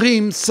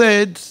HaShirim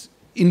said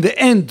in the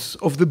end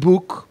of the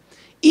book,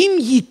 אם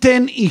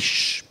ייתן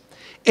איש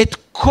את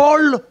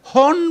כל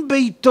הון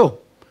ביתו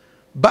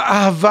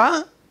באהבה,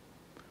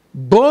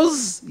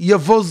 בוז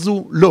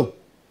יבוזו לו.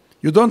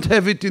 You don't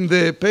have it in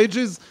the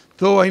pages,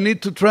 so I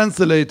need to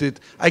translate it.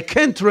 I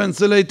can't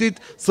translate it,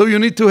 so you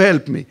need to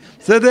help me.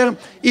 בסדר?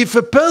 If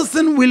a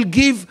person will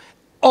give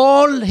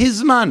all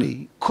his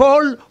money,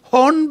 כל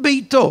הון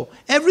ביתו,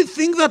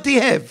 everything that he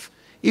have,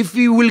 if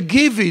he will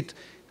give it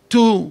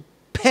to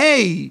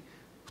pay,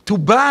 to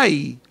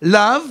buy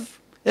love,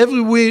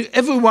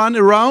 everyone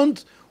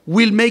around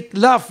will make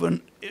laugh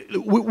on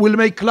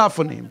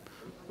him,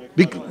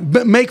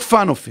 make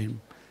fun of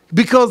him.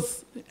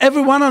 Because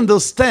everyone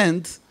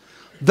understands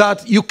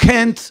that you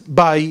can't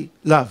buy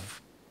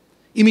love.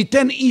 אם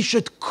ייתן איש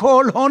את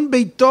כל הון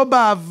ביתו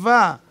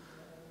באהבה,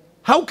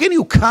 how can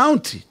you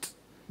count it?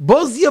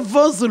 בוז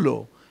יבוזו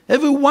לו.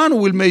 Everyone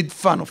will make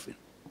fun of him.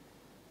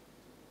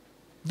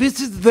 This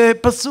is the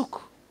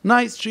pasuk.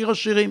 Nice, Shir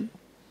HaShirim.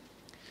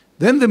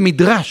 Then the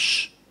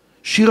Midrash,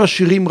 Shir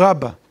HaShirim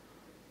Rabbah,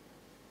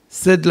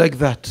 said like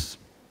that.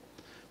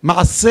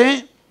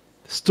 מעשה,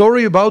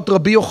 story about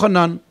Rabbi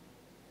Yochanan,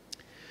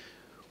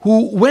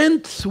 who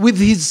went with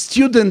his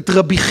student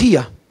Rabbi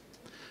Chia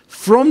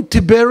from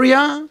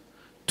Tiberia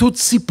to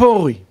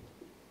Tzipori.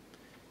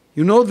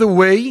 You know the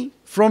way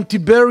from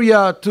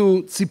Tiberia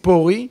to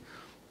Tzipori.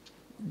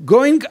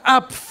 Going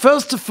up,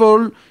 first of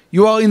all,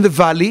 you are in the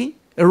valley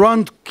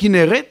around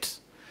Kinneret.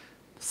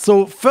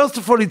 So first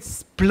of all,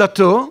 it's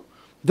plateau.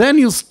 Then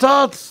you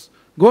start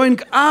going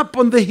up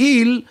on the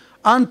hill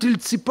until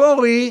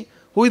Tzipori,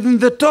 who is in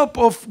the top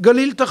of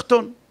Galil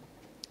Tachton.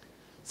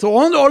 So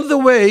on all the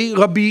way,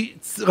 Rabbi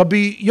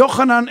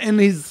Yochanan and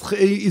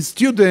his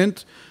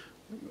student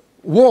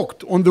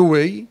walked on the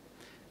way.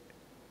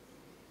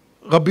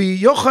 Rabbi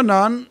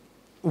Yochanan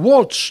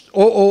watched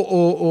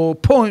or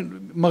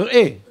point,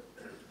 מראה,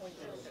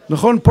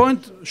 נכון?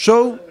 Point,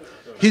 show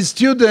his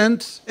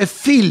student a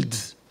field.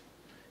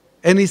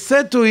 And he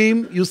said to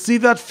him, you see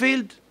that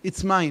field?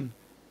 It's mine.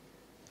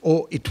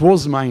 Or it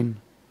was mine.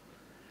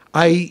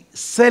 I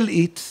sell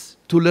it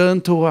to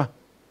learn Torah.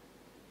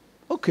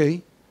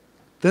 Okay.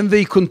 Then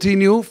they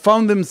continue,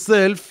 found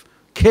themselves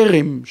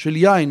kerem, shel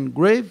yain,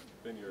 grave?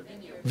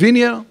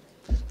 Vineyard.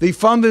 They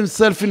found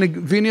themselves in a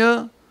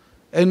vineyard,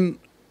 and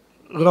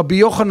Rabbi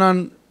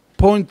Yochanan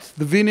pointed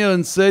the vineyard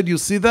and said, you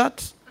see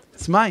that?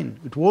 It's mine.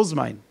 It was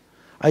mine.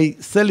 I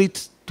sell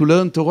it to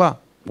learn Torah.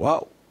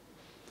 Wow.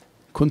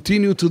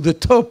 Continue to the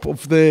top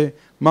of the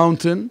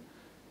mountain,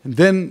 and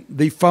then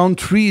they found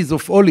trees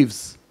of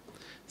olives.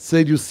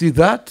 Said, you see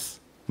that?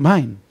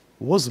 Mine.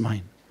 Was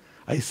mine.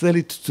 I sell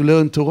it to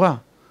learn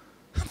Torah.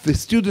 The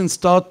students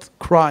start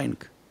crying.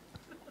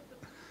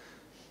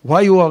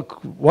 Why you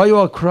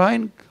are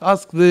crying?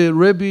 Asked the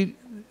Rebbe,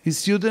 his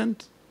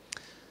student.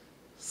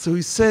 So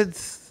he said,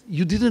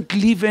 you didn't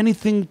leave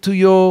anything to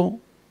your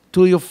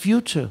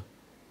future.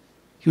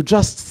 You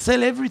just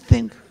sell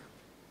everything.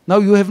 Now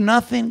you have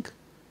nothing.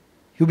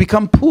 You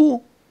become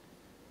poor.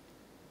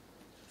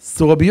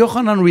 So Rabbi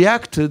Yochanan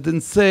reacted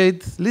and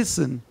said,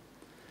 listen,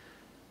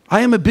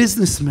 I am a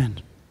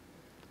businessman.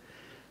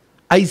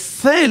 I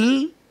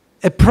sell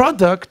a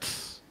product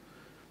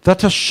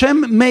that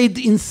Hashem made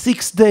in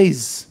 6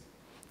 days.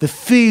 The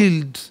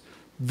field,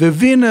 the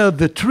winner,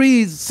 the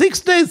trees, 6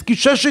 days, כי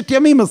 6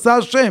 ימים עשה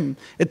השם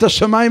את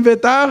השמיים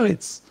ואת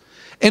הארץ.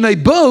 And I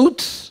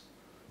bought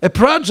a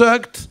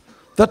project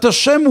that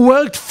Hashem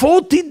worked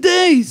 40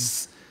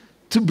 days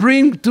to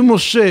bring to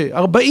Moshe.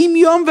 40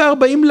 יום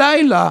ו40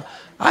 לילה.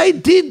 I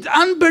did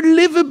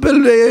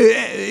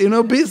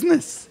unbelievable,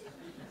 business.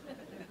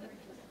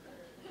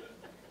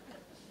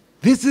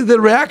 This is the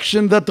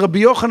reaction that Rabbi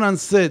Yochanan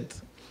said.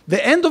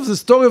 The end of the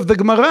story of the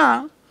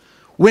Gemara,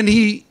 when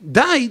he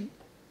died,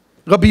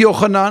 Rabbi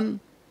Yochanan,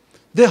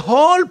 the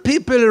whole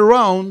people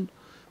around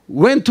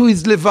went to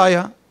his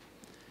levaya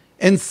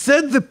and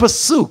said the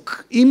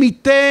pasuk, Im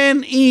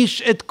iten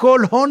ish et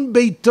kol hon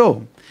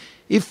beito.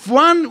 If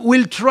one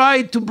will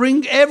try to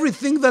bring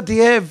everything that he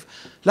have,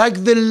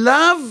 like the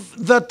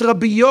love that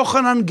Rabbi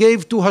Yochanan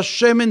gave to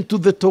Hashem and to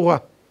the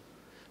Torah.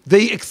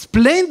 They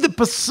explained the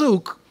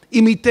pasuk,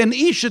 Im iten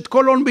ish et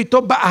kol hon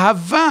beito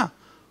ba'ahava.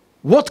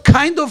 What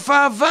kind of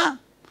ahava?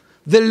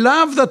 The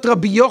love that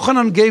Rabbi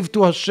Yochanan gave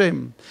to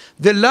Hashem.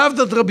 The love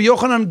that Rabbi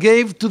Yochanan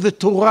gave to the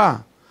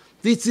Torah.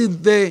 This is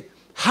the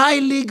high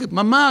league,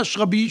 mamash,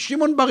 Rabbi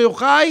Shimon Bar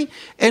Yochai,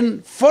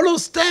 and follow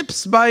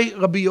steps by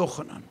Rabbi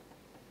Yochanan.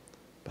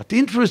 But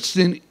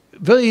interesting,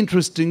 very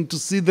interesting to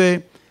see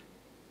the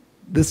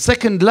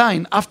second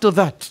line after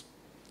that.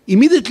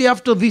 Immediately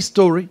after this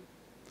story,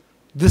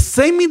 the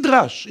same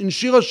midrash in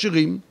Shir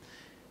HaShirim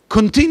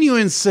continue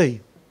and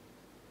say,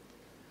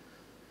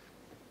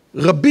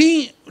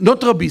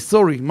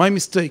 my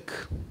mistake.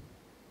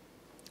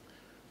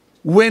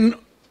 When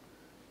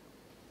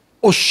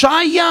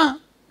Oshaya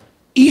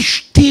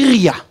ish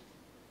Tirya,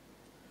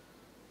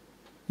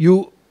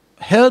 you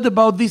heard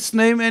about this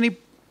name? Any?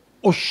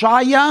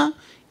 Oshaya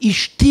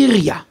ish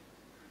Tirya.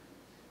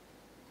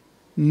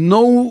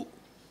 No,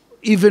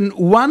 even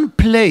one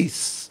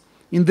place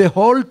in the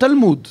whole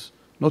Talmud,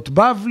 not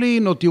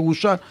Bavli, not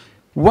Yerushalmi,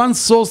 one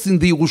source in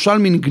the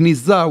Yerushalmi in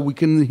Gniza, we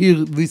can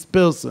hear this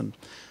person.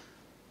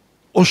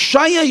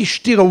 Oshaya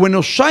ish Tirya, when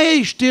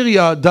Oshaya ish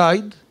Tirya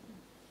died,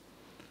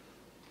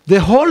 the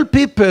whole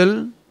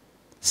people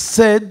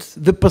said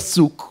the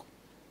pasuk,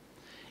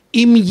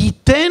 Im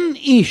yiten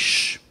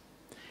ish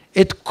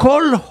et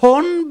kol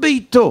hon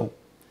beito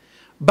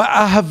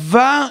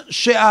ba'ahava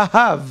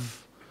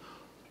she'ahav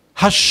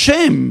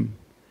Hashem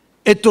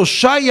et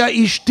Oshaya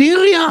ish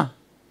Tirya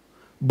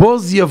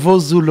boz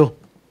yavozu lo.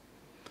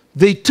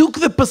 They took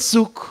the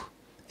pasuk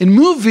and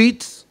moved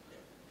it,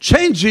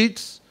 changed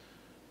it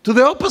to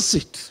the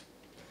opposite.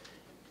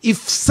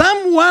 If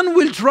someone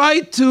will try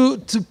to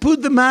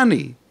put the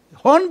money,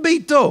 hon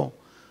beito,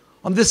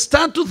 on the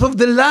status of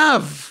the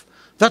love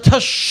that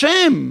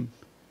Hashem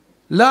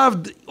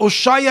loved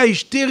Oshaya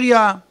ish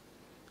Tirya,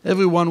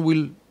 everyone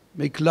will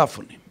make laugh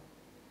on him.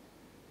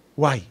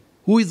 Why?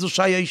 Who is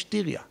Oshaya ish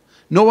Tirya?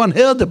 No one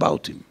heard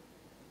about him.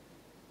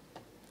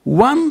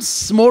 One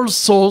small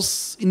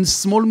source in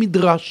small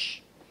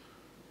midrash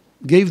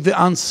gave the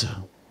answer.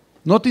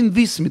 Not in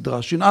this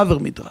midrash, in other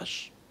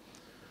midrash.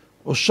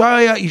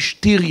 Oshaya ish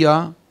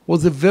Tirya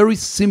was a very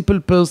simple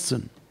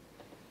person.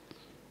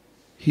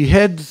 He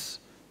had,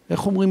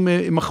 איך אומרים,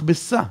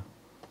 מכבסה.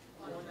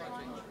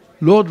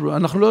 לודרי,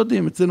 אנחנו לא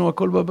יודעים, אצלנו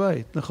הכל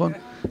בבית, נכון?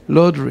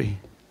 לודרי.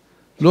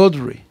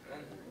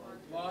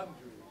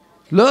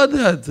 לא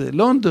יודע את זה,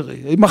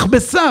 לונדרי,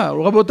 מכבסה,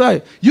 רבותיי.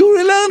 You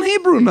learn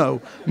Hebrew now.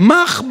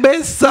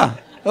 מכבסה,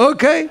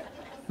 okay?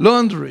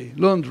 Laundry.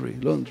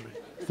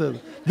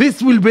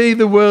 This will be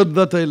the word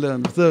that I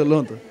learned.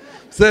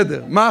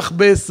 בסדר,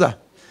 מכבסה.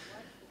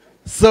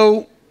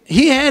 So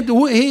he had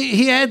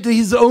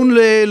his own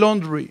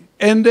laundry.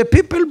 And the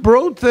people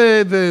brought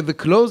the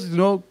clothes,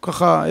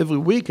 ככה every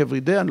week, every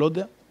day, אני לא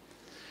יודע.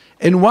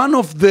 And one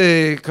of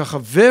the ככה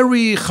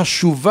very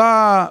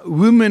חשובה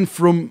women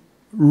from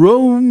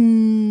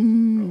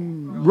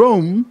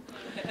Rome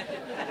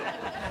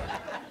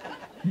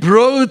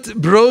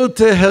brought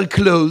her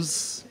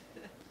clothes,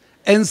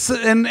 and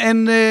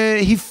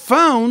he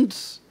found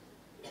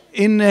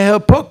in her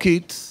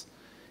pocket,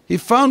 he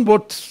found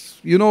what,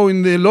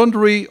 in the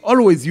laundry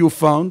always you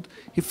found,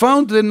 he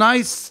found a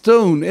nice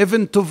stone,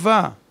 Even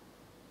Tova,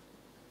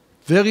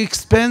 very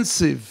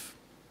expensive.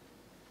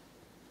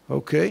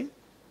 Okay?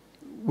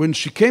 When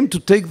she came to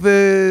take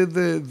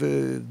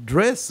the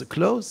dress, the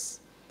clothes,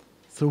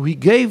 so he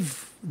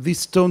gave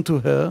this stone to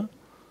her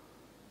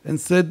and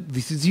said,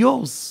 this is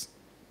yours.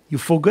 You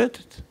forget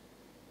it.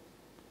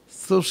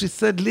 So she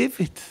said, leave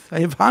it. I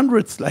have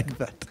hundreds like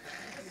that.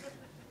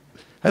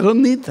 I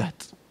don't need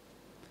that.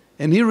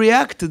 And he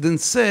reacted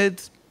and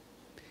said,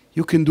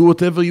 you can do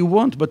whatever you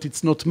want, but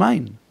it's not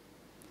mine.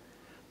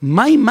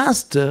 My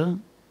master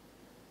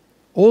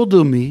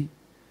ordered me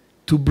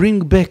to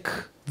bring back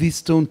this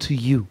stone to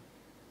you.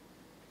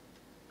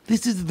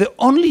 This is the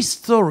only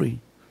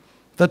story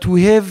that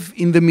we have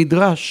in the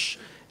Midrash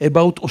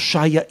about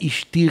Oshaya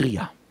ish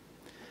Tirya.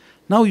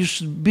 Now you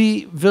should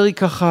be very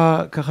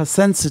kacha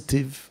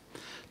sensitive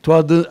to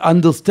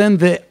understand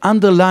the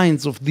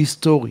underlines of this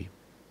story.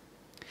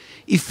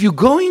 If you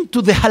go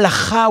into the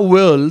halakha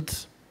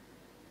world,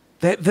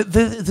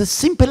 the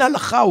simple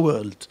halakha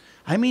world,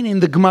 I mean in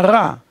the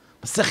Gemara,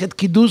 Masechet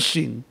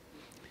Kiddushin,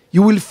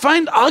 you will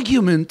find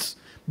arguments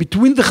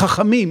between the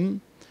Chachamim.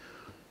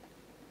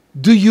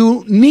 Do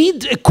you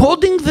need,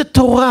 according to the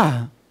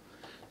Torah,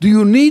 do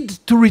you need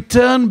to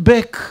return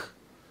back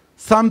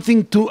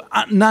something to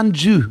a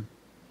non-Jew?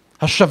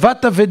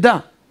 Hashavat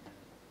Aveda.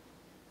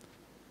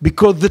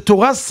 Because the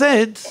Torah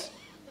said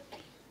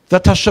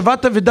that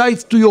Hashavat Aveda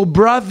is to your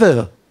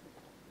brother.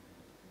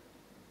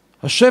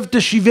 Hashev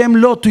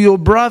Teshivem Lo, to your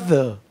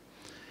brother.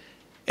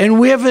 And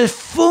we have a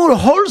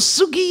whole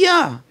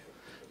sugya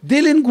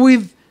dealing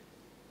with,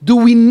 do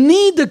we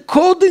need,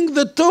 according to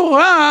the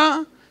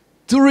Torah,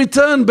 to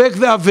return back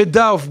the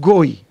Aveda of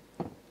Goy?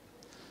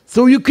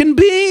 So you can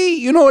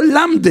be,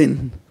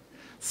 lamden.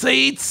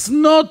 Say it's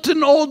not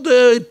an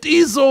order, it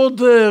is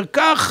order,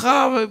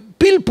 kacha,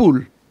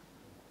 pilpul.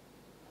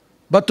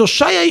 But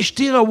Hoshaya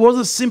Ishtira was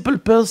a simple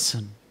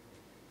person.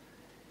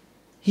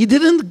 He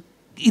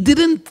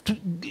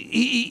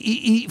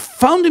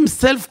found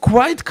himself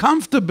quite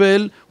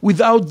comfortable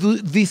without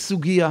this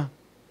sugya.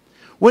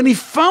 When he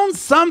found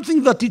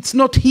something that it's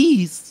not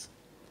his,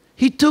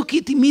 he took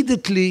it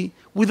immediately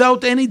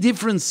without any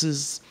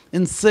differences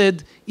and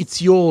said,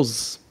 it's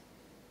yours.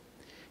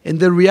 And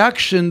the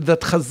reaction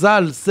that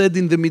Chazal said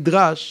in the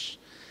Midrash,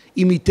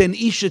 אם ייתן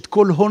איש את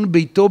כל הון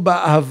ביתו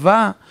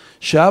באהבה,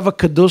 שאהב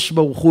הקדוש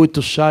ברוך הוא את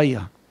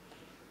הושעיה.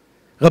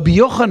 Rabbi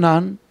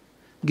Yochanan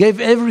gave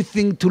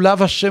everything to love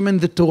Hashem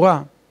and the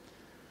Torah,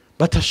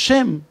 but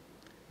Hashem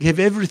gave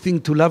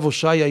everything to love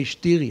Hoshaya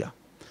Ishtiria.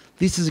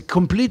 This is a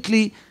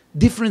completely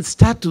different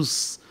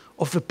status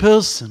of a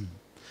person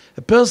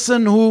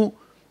who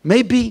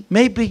maybe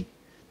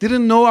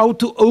didn't know how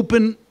to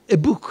open a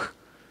book.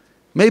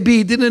 Maybe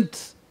he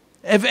didn't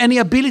have any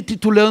ability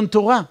to learn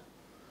Torah.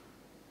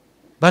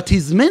 But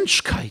his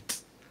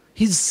menschkeit,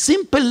 his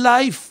simple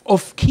life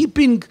of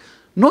keeping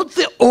not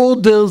the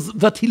orders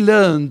that he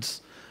learned,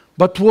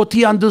 but what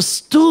he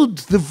understood,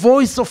 the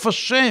voice of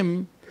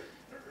Hashem,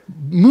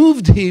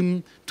 moved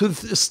him to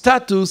the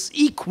status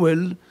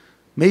equal,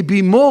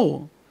 maybe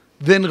more,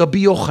 than Rabbi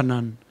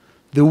Yochanan,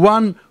 the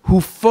one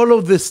who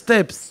followed the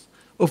steps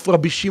of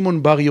Rabbi Shimon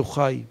Bar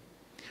Yochai.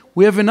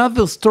 We have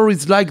another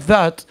stories like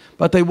that,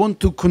 but I want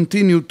to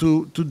continue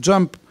to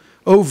jump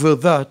over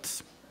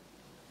that.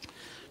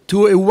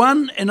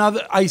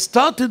 I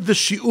started the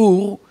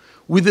shiur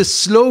with a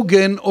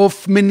slogan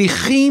of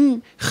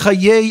Menichim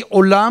Chayei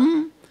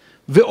Olam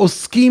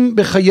Ve'oskim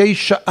Bechayei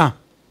Sha'a.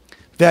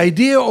 The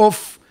idea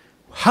of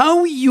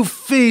how you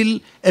feel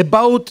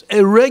about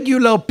a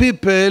regular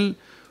people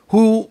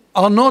who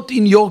are not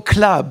in your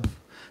club.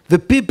 The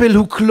people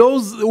who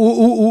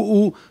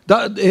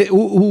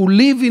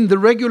live in the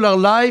regular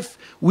life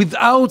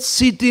without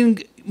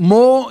sitting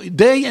more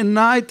day and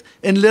night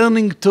and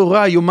learning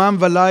Torah, Yomam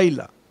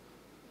V'Layla.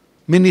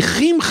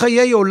 Menichim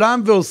Chayei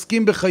Olam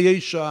Ve'oskim Bechayei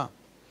Sha'a.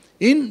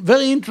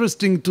 Very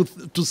interesting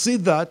to see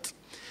that.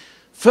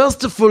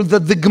 First of all,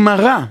 that the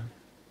Gemara,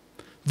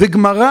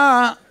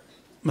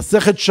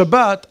 Masechet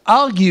Shabbat,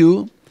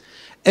 argue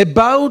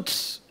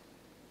about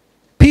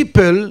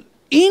people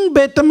in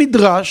Beit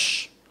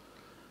HaMidrash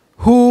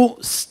who,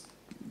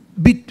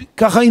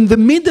 in the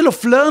middle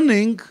of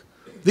learning,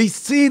 they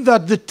see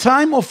that the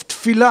time of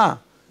Tefillah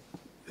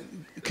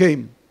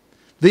came.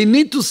 They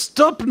need to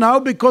stop now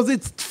because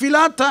it's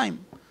Tefillah time.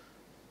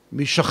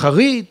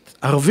 Mishacharit,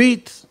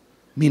 Arvit,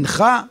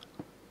 Mincha.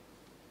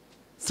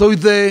 So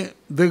the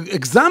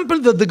example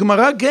that the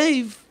Gemara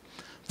gave,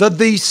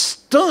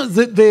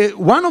 that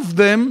one of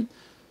them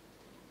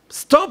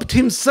stopped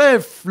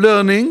himself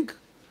learning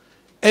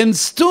and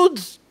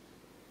stood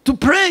to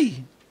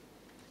pray.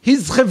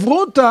 His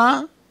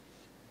Chevrota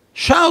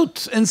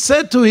shout and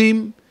said to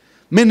him,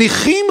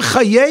 Menichim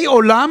Chayei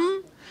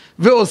Olam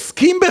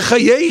Ve'oskim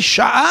Bechayei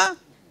Sha'a?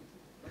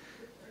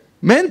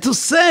 Meant to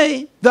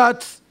say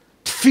that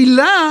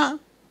Tefillah,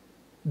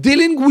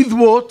 dealing with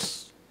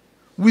what?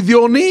 With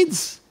your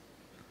needs.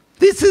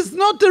 This is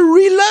not a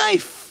real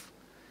life.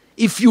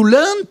 If you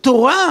learn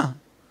Torah,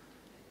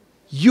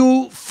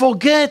 you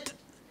forget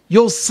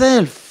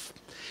yourself.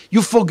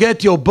 You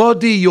forget your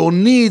body, your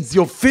needs,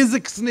 your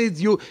physics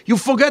needs. You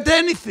forget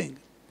anything,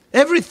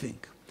 everything.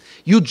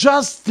 You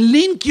just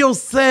link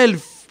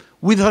yourself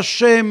with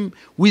Hashem,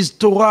 with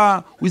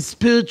Torah, with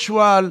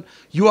spiritual.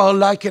 You are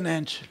like an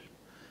angel.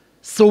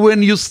 So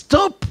when you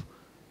stop,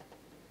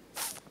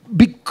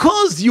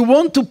 because you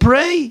want to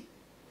pray,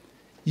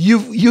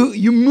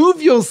 you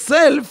move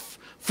yourself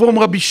from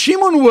Rabbi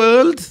Shimon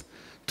world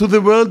to the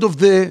world of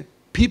the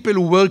people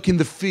who work in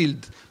the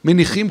field.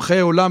 Menichim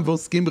Chayei Olam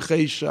Ve'oskim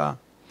Bechayei Sha'a.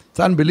 It's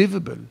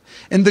unbelievable.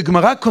 And the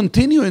Gemara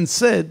continued and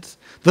said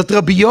that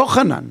Rabbi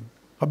Yochanan,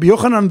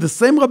 the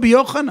same Rabbi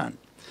Yochanan,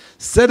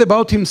 said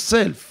about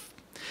himself,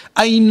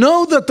 I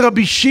know that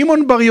Rabbi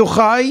Shimon Bar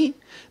Yochai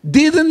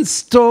didn't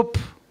stop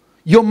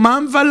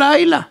Yomam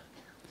V'Layla.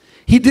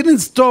 He didn't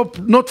stop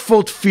not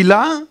for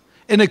Tefillah,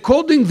 and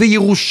according to the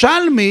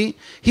Yerushalmi,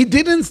 he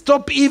didn't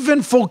stop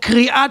even for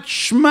Kriyat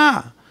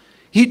Shema.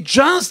 He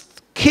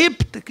just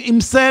kept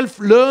himself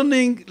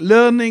learning,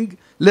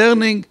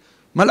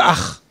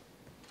 Malach.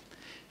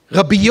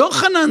 Rabbi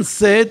Yochanan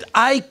said,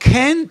 I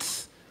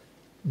can't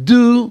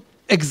do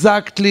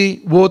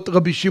exactly what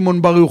Rabbi Shimon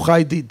Bar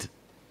Yochai did.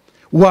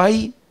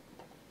 Why?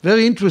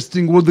 Very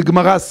interesting what the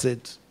Gemara said.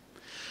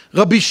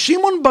 Rabbi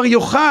Shimon Bar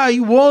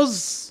Yochai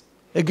was,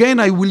 again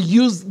I will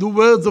use the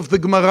words of the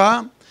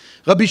Gemara,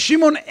 Rabbi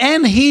Shimon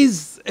and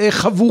his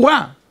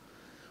Chavura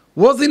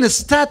was in a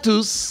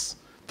status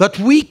that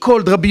we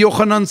called, Rabbi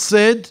Yochanan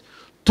said,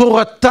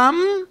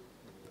 Toratam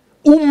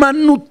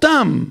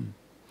Umanutam.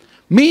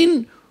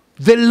 Mean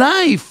the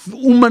life,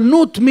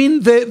 Umanut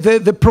mean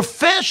the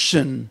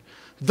profession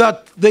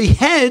that they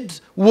had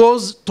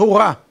was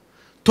Torah.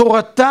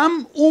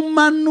 Toratam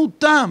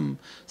Umanutam.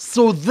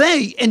 So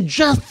they, and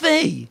just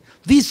they,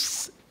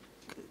 this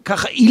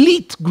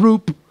elite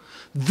group,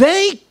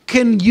 they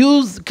can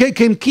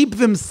keep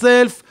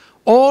themselves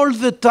all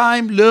the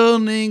time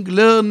learning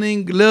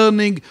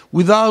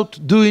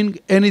without doing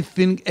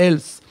anything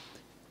else.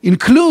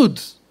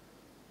 Include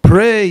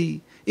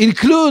pray,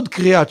 include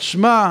Kriyat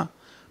Shema.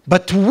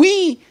 But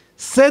we,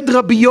 said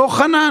Rabbi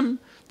Yochanan,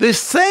 the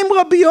same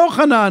Rabbi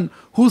Yochanan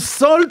who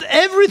sold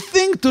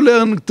everything to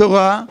learn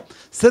Torah,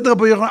 said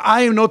Rabbi Yochanan,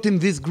 I am not in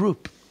this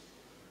group.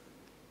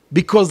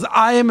 Because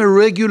I am a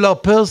regular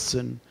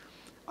person.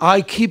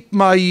 I keep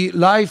my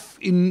life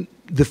in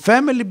the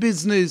family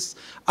business.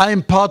 I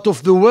am part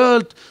of the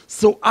world.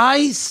 So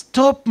I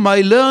stop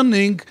my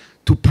learning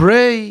to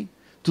pray,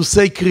 to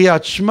say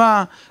Kriyat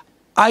Shema.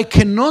 I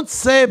cannot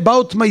say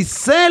about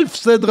myself,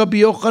 said Rabbi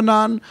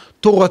Yochanan,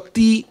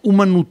 Torati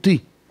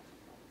Umanuti.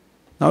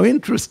 Now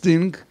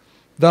interesting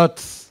that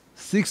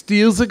 60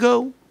 years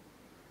ago,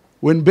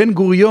 when Ben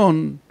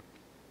Gurion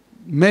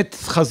met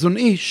Chazon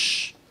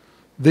Ish,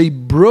 they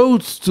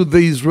brought to the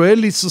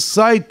Israeli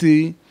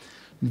society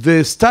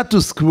the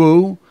status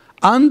quo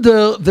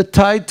under the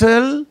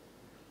title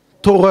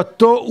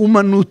Torato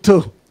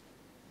Umanuto.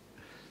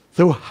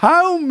 So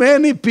how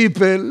many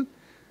people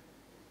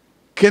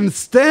can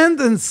stand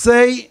and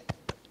say,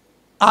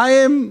 I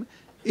am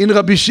in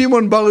Rabbi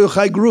Shimon Bar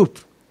Yochai group,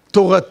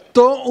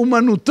 Torato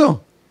Umanuto?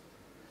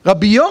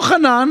 Rabbi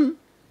Yochanan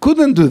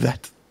couldn't do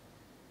that.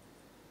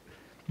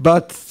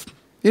 But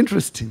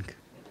interesting.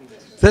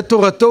 That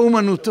Torato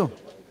Umanuto.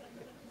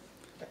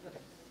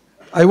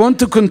 I want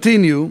to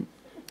continue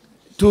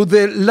to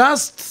the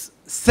last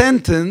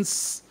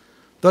sentence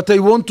that I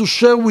want to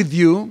share with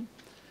you.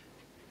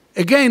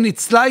 Again,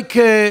 it's like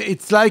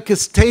a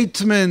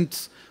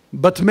statement,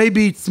 but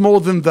maybe it's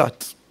more than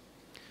that.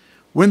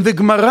 When the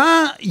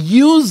Gemara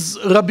use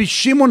Rabbi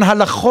Shimon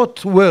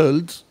halachot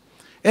word,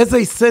 as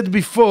I said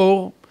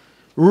before,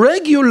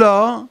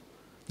 regular,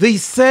 they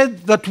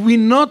said that we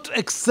not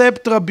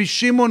accept Rabbi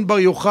Shimon Bar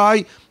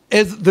Yochai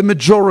as the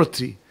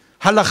majority.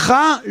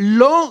 Halacha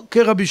lo ke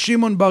Rabbi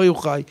Shimon Bar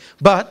Yochai.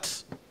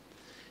 But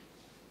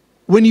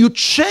when you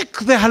check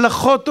the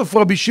halachot of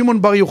Rabbi Shimon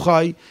Bar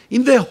Yochai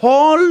in the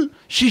whole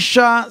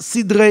Shisha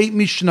Sidrei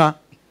Mishnah,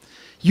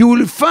 you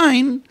will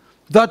find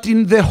that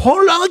in the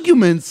whole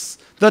arguments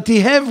that he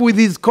have with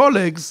his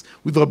colleagues,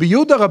 with Rabbi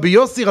Yehuda, Rabbi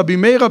Yossi, Rabbi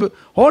Meir,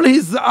 all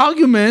his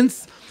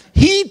arguments,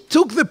 he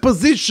took the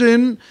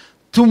position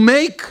to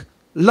make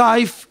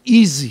life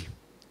easy.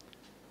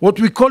 What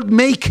we called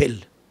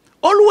mekel.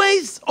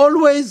 Always,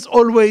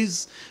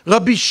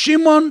 Rabbi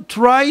Shimon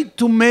tried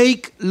to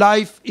make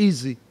life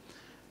easy.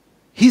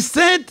 He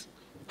said,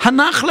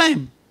 Hanach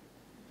lehem.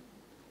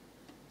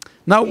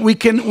 Now we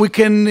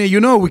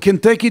can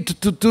take it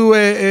to two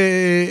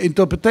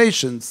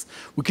interpretations.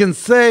 We can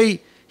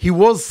say he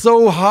was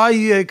so high,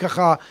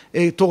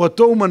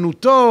 Torato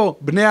Umanuto,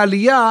 Bnei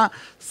Aliyah,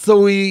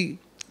 so he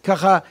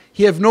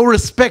have no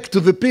respect to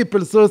the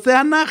people. So say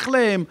Hanach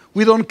lehem.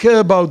 We don't care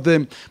about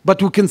them.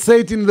 But we can say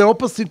it in the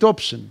opposite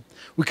option.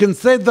 We can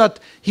say that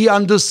he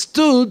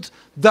understood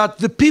that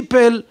the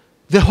people,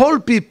 the whole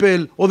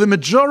people, or the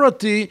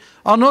majority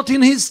are not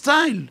in his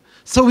style.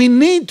 So he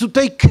need to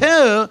take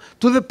care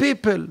to the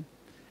people.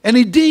 And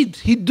he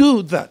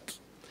do that.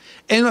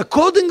 And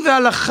according to the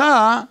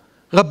halacha,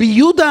 Rabbi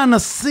Yehuda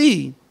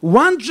Anasi,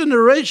 one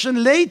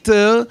generation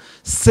later,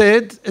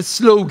 said a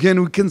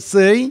slogan, we can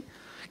say,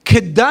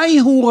 Kedai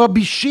hu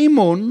Rabbi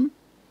Shimon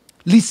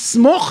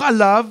lismoch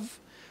alav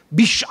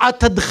bish'at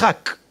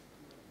adchak.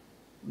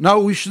 Now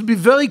we should be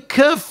very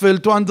careful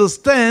to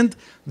understand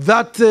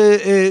that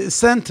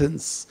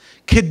sentence.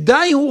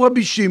 Kedai hu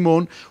Rabbi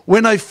Shimon,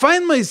 when I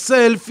find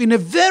myself in a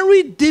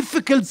very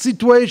difficult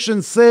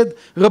situation, said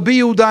Rabbi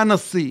Yehuda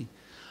Anasi,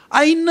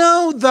 I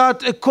know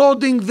that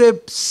according to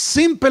the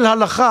simple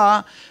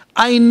halacha,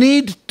 I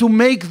need to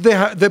make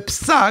the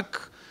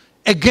psak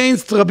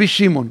against Rabbi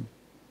Shimon.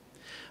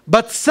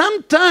 But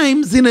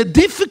sometimes in a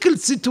difficult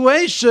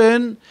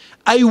situation,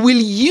 I will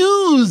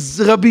use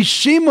Rabbi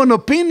Shimon's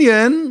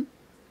opinion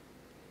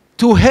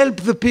to help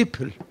the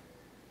people.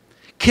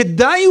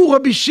 Kedai hu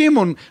Rabbi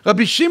Shimon.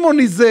 Rabbi Shimon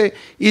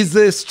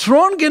is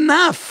strong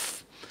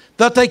enough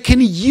that I can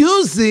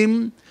use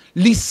him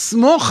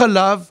lismoch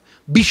alav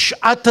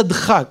bish'at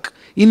adchak,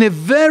 in a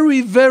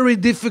very, very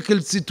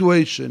difficult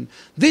situation.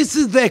 This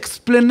is the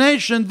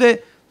explanation,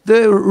 the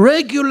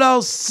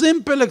regular,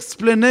 simple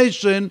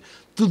explanation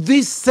to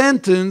this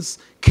sentence,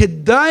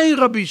 כדאי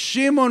רבי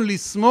שמעון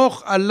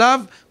לסמוך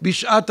עליו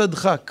בשעת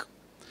הדחק.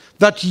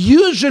 That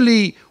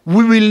usually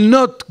we will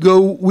not go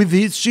with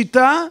his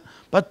shita,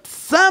 but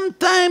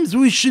sometimes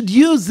we should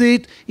use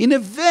it in a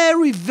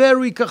very,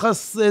 very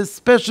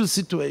special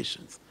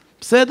situations.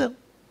 בסדר?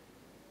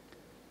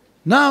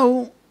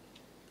 Now,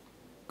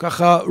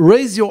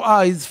 raise your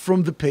eyes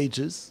from the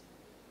pages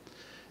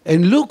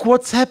and look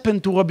what's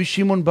happened to Rabbi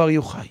Shimon Bar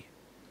Yochai.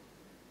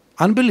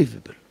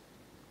 Unbelievable.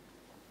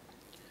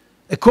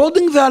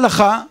 According to the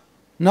halacha,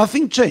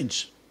 nothing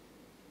changed.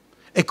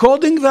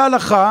 According to the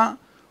halacha,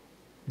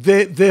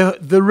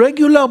 the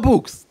regular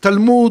books,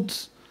 Talmud,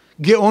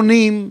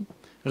 Geonim,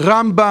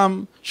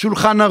 Rambam,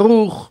 Shulchan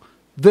Aruch,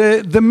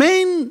 the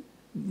main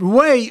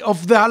way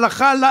of the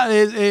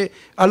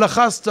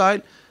halacha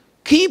style,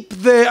 keep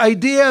the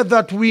idea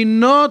that we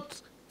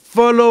not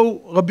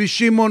follow Rabbi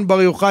Shimon Bar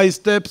Yochai's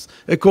steps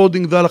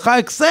according to the halacha,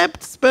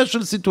 except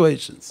special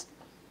situations.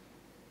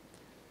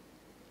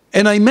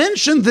 And I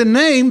mentioned the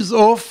names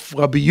of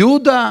Rabbi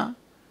Yehuda,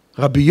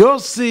 Rabbi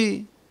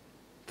Yossi,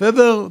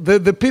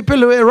 the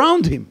people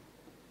around him.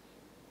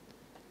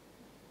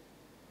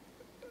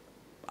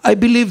 I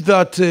believe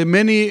that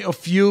many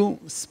of you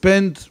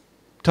spend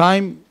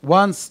time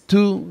once,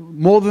 two,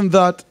 more than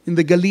that in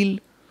the Galil.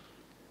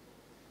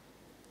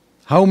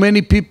 How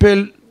many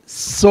people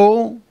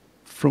saw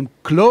from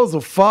close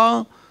or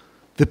far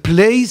the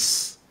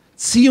place,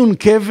 Tzion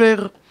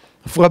Kever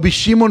of Rabbi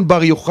Shimon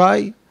Bar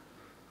Yochai?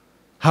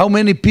 How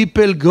many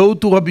people go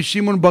to Rabbi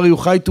Shimon Bar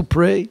Yochai to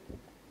pray?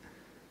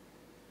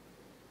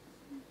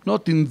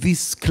 Not in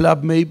this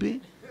club maybe,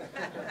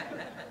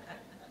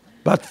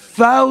 but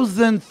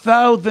thousand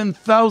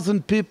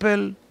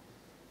people.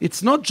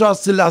 It's not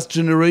just the last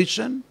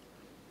generation.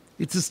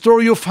 It's a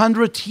story of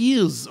 100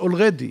 years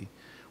already.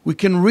 We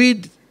can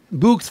read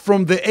books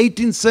from the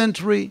 18th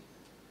century,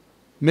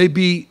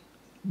 maybe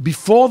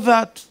before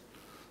that,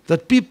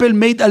 that people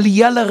made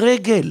aliyah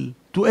l'regel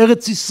to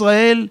Eretz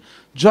Israel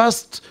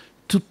just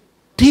to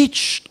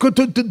teach,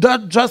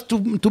 just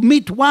to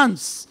meet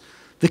once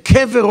the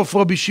kever of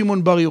Rabbi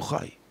Shimon Bar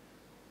Yochai.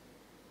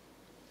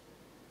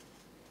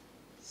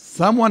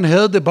 Someone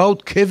heard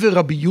about kever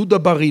Rabbi Yehuda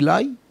בר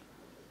אילאי?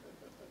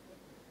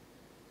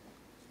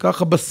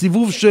 ככה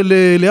בסיבוב של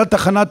ליד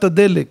תחנת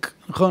הדלק,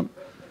 נכון?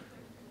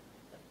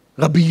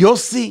 רבי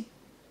יוסי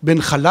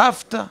בן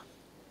חלפתא?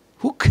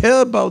 Who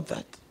care about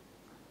that?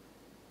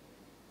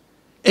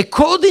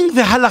 According to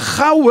the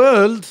halacha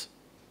world,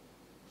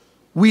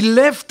 we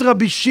left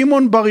Rabbi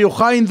Shimon Bar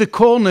Yochai in the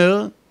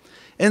corner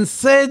and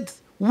said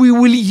we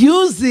will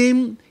use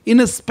him in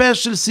a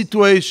special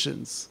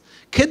situations.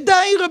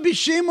 כדאי רבי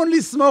שמעון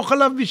לסמוך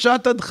עליו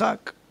בשעת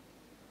הדחק.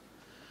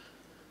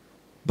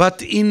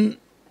 But in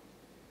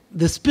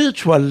the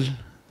spiritual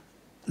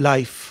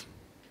life,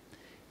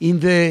 in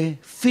the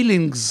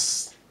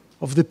feelings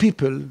of the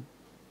people,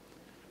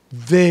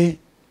 the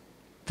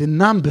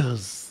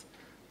numbers,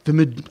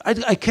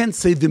 I can't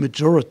say the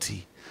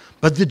majority,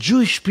 but the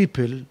Jewish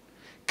people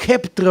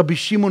kept Rabbi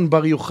Shimon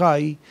Bar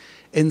Yochai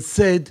and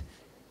said,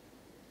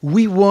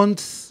 we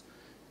want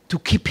to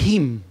keep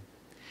him.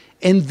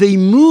 And they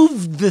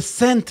moved the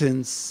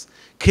sentence,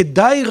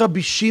 כדאי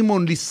רבי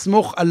שמעון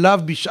לסמוך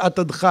עליו בשעת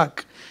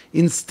הדחק,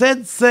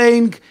 instead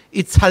saying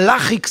it's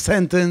halachic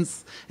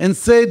sentence, and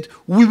said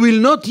we will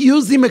not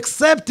use him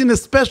except in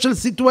special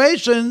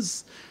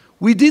situations.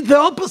 We did the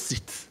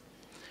opposite.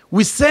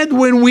 We said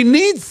when we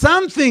need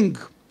something,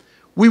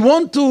 we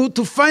want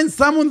to find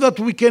someone that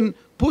we can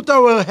put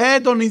our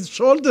head on his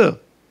shoulder.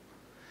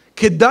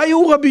 כדאי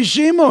הוא רבי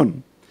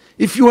שמעון.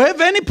 If you have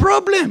any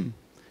problem,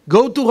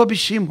 go to Rabbi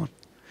Shimon.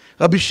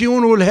 Rabbi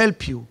Shimon will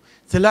help you.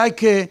 It's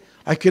like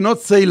I cannot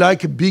say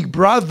like a big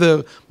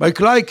brother, but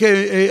like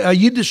a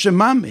Yiddish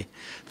mame.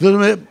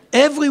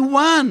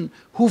 Everyone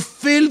who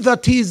feels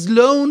that he is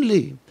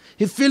lonely,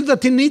 he feels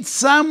that he needs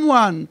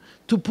someone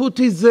to put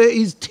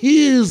his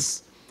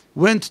tears,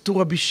 went to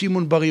Rabbi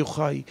Shimon Bar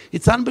Yochai.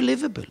 It's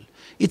unbelievable.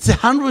 It's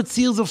 100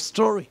 years of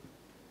story.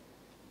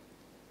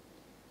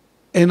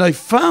 And I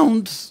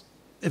found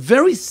a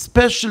very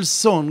special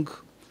song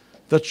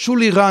that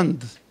Shuli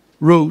Rand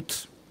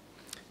wrote.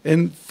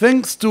 And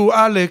thanks to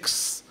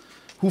Alex,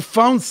 who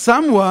found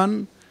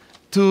someone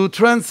to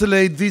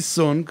translate this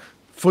song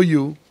for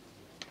you.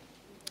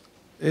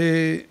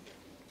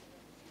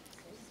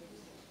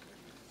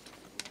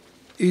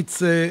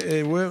 It's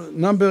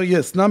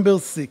number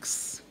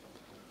 6.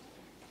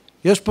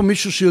 יש פה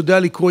מישהו שיודע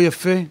לקרוא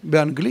יפה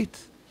באנגלית?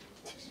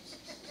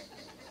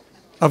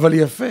 אבל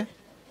יפה.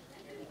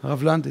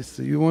 הרב לנדס,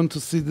 you want to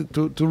see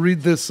to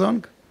read the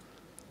song?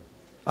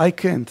 I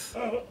can't.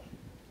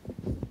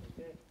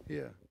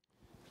 Yeah.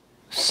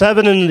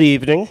 7 in the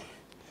evening,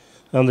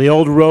 on the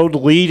old road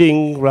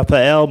leading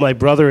Raphael, my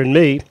brother, and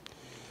me.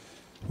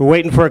 We're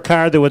waiting for a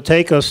car that would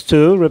take us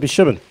to Rabbi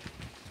Shimon.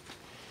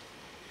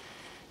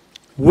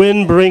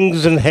 Wind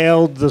brings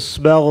inhaled the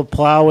smell of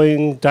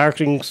plowing,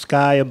 darkening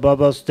sky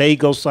above us. Day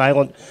goes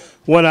silent.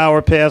 1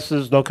 hour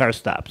passes, no car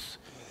stops.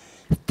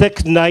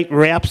 Thick night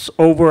wraps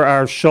over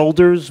our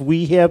shoulders.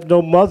 We have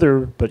no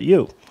mother but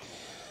you.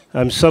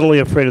 I'm suddenly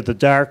afraid of the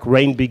dark.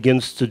 Rain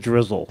begins to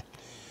drizzle.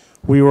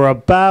 We were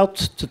about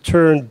to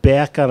turn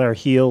back on our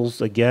heels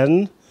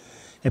again.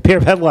 A pair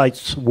of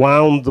headlights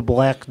wound the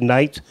black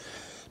night.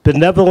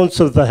 Benevolence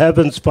of the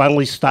heavens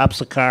finally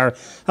stops a car.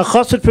 A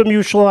chassid from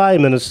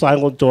Yerushalayim and his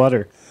silent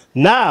daughter.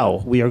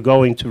 Now we are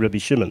going to Rabbi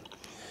Shimon.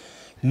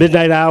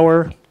 Midnight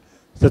hour,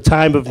 the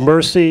time of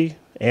mercy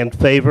and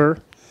favor.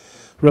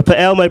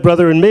 Raphael, my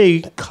brother, and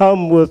me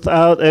come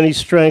without any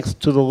strength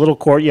to the little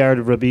courtyard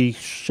of Rabbi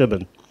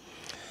Shimon.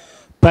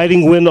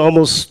 Biting wind,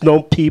 almost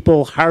snow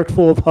people, heart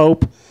full of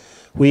hope,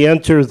 we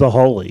enter the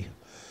holy.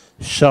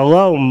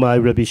 Shalom, my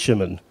Rabbi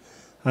Shimon.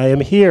 I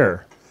am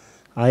here.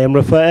 I am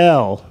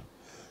Raphael.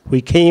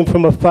 We came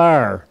from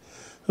afar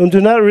and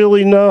do not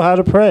really know how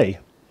to pray.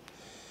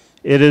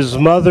 It is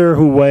mother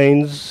who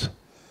wanes.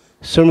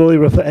 Similarly,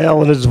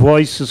 Raphael, and his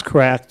voice is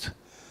cracked.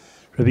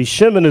 Rabbi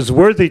Shimon is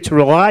worthy to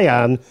rely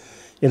on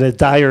in a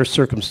dire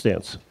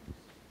circumstance.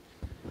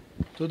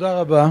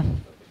 תודה רבה.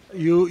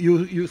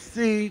 You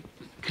see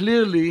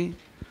clearly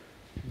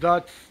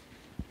that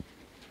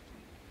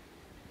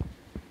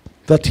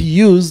he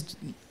used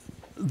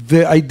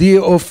the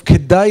idea of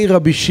כדאי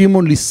רבי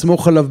שמעון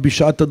לסמוך עליו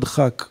בשעת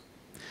הדחק.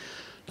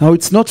 Now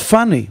it's not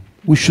funny.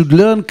 We should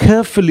learn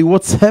carefully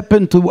what's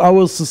happened to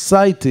our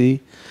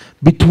society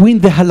between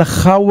the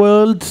halakha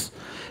world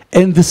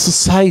and the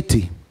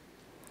society.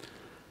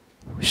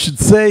 We should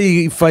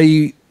say, if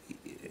I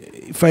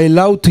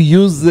allow to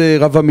use the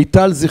Rav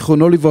Amital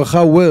זיכרונו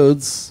לברכה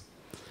words,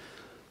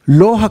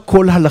 לא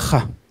הכל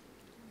הלכה.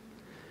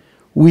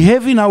 We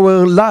have in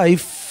our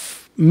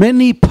life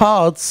many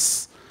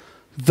parts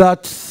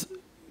that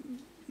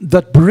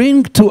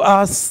bring to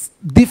us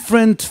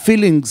different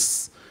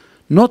feelings,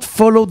 not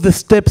follow the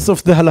steps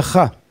of the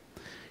halakha.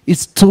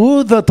 It's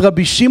true that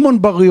Rabbi Shimon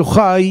Bar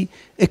Yochai,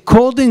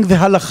 according to the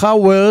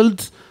halakha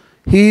world,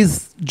 he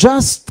is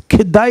just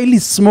כדאי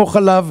לסמוך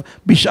עליו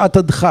בשעת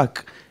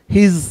הדחק.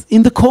 He's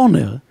in the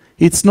corner.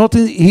 He is not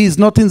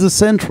in the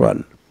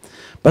central.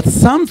 But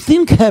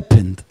something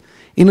happened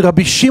in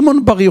Rabbi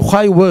Shimon Bar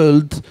Yochai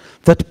world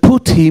that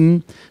put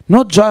him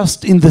not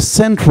just in the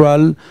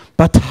central,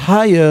 but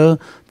higher,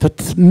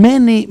 that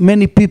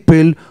many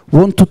people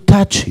want to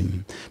touch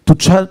him, to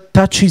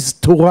touch his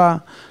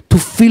Torah, to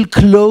feel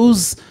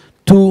close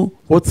to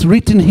what's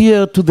written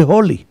here, to the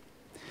holy.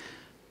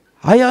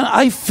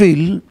 I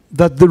feel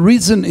that the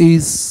reason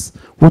is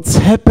what's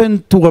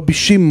happened to Rabbi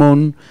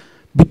Shimon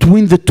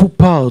between the two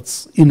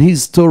parts in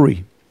his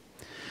story.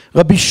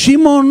 Rabbi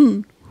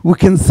Shimon, we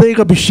can say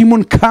Rabbi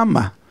Shimon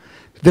Kama,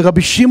 the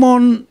Rabbi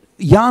Shimon,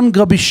 young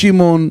Rabbi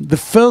Shimon, the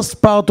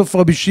first part of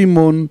Rabbi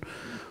Shimon,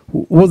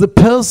 was a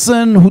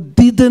person who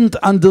didn't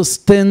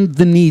understand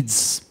the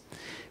needs,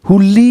 who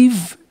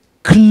lived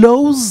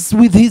close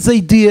with his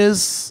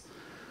ideas,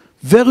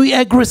 very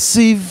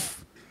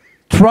aggressive,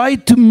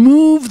 tried to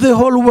move the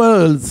whole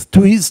world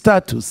to his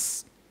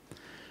status.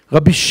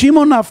 Rabbi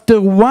Shimon, after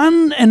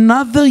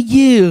another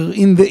year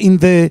in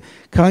the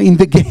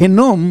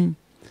Gehenom,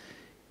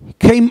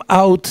 came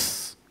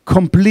out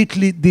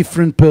completely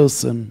different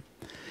person.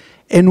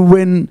 And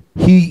when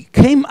he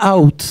came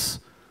out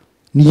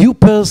new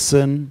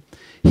person,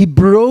 he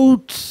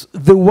brought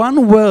the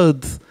one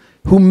word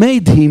who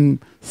made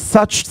him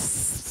such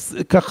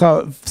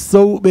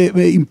so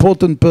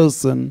important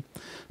person,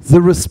 the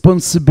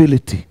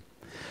responsibility.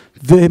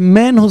 The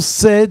man who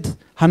said,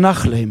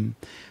 Hanach lehem,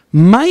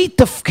 my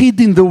tafkid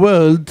in the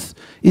world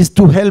is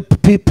to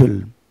help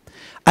people.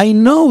 I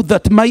know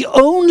that my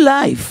own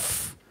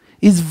life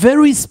is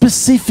very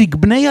specific,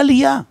 bnei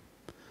aliyah.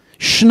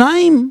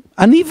 שניים,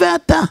 אני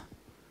ואתה,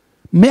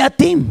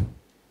 מעטים.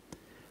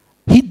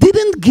 He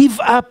didn't give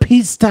up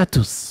his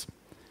status.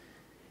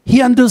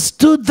 He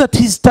understood that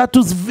his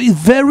status is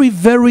very,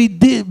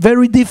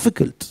 very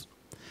difficult.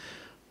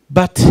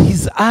 But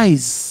his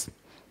eyes,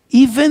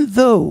 even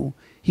though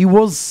he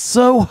was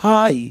so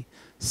high,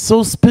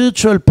 so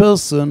spiritual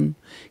person,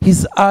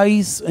 his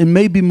eyes, and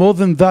maybe more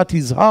than that,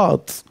 his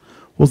heart,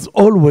 was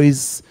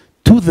always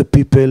to the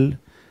people,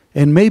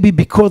 and maybe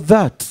because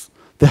that,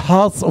 the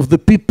hearts of the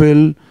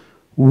people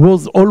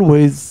was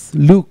always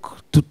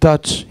look to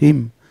touch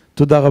him.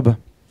 תודה רבה.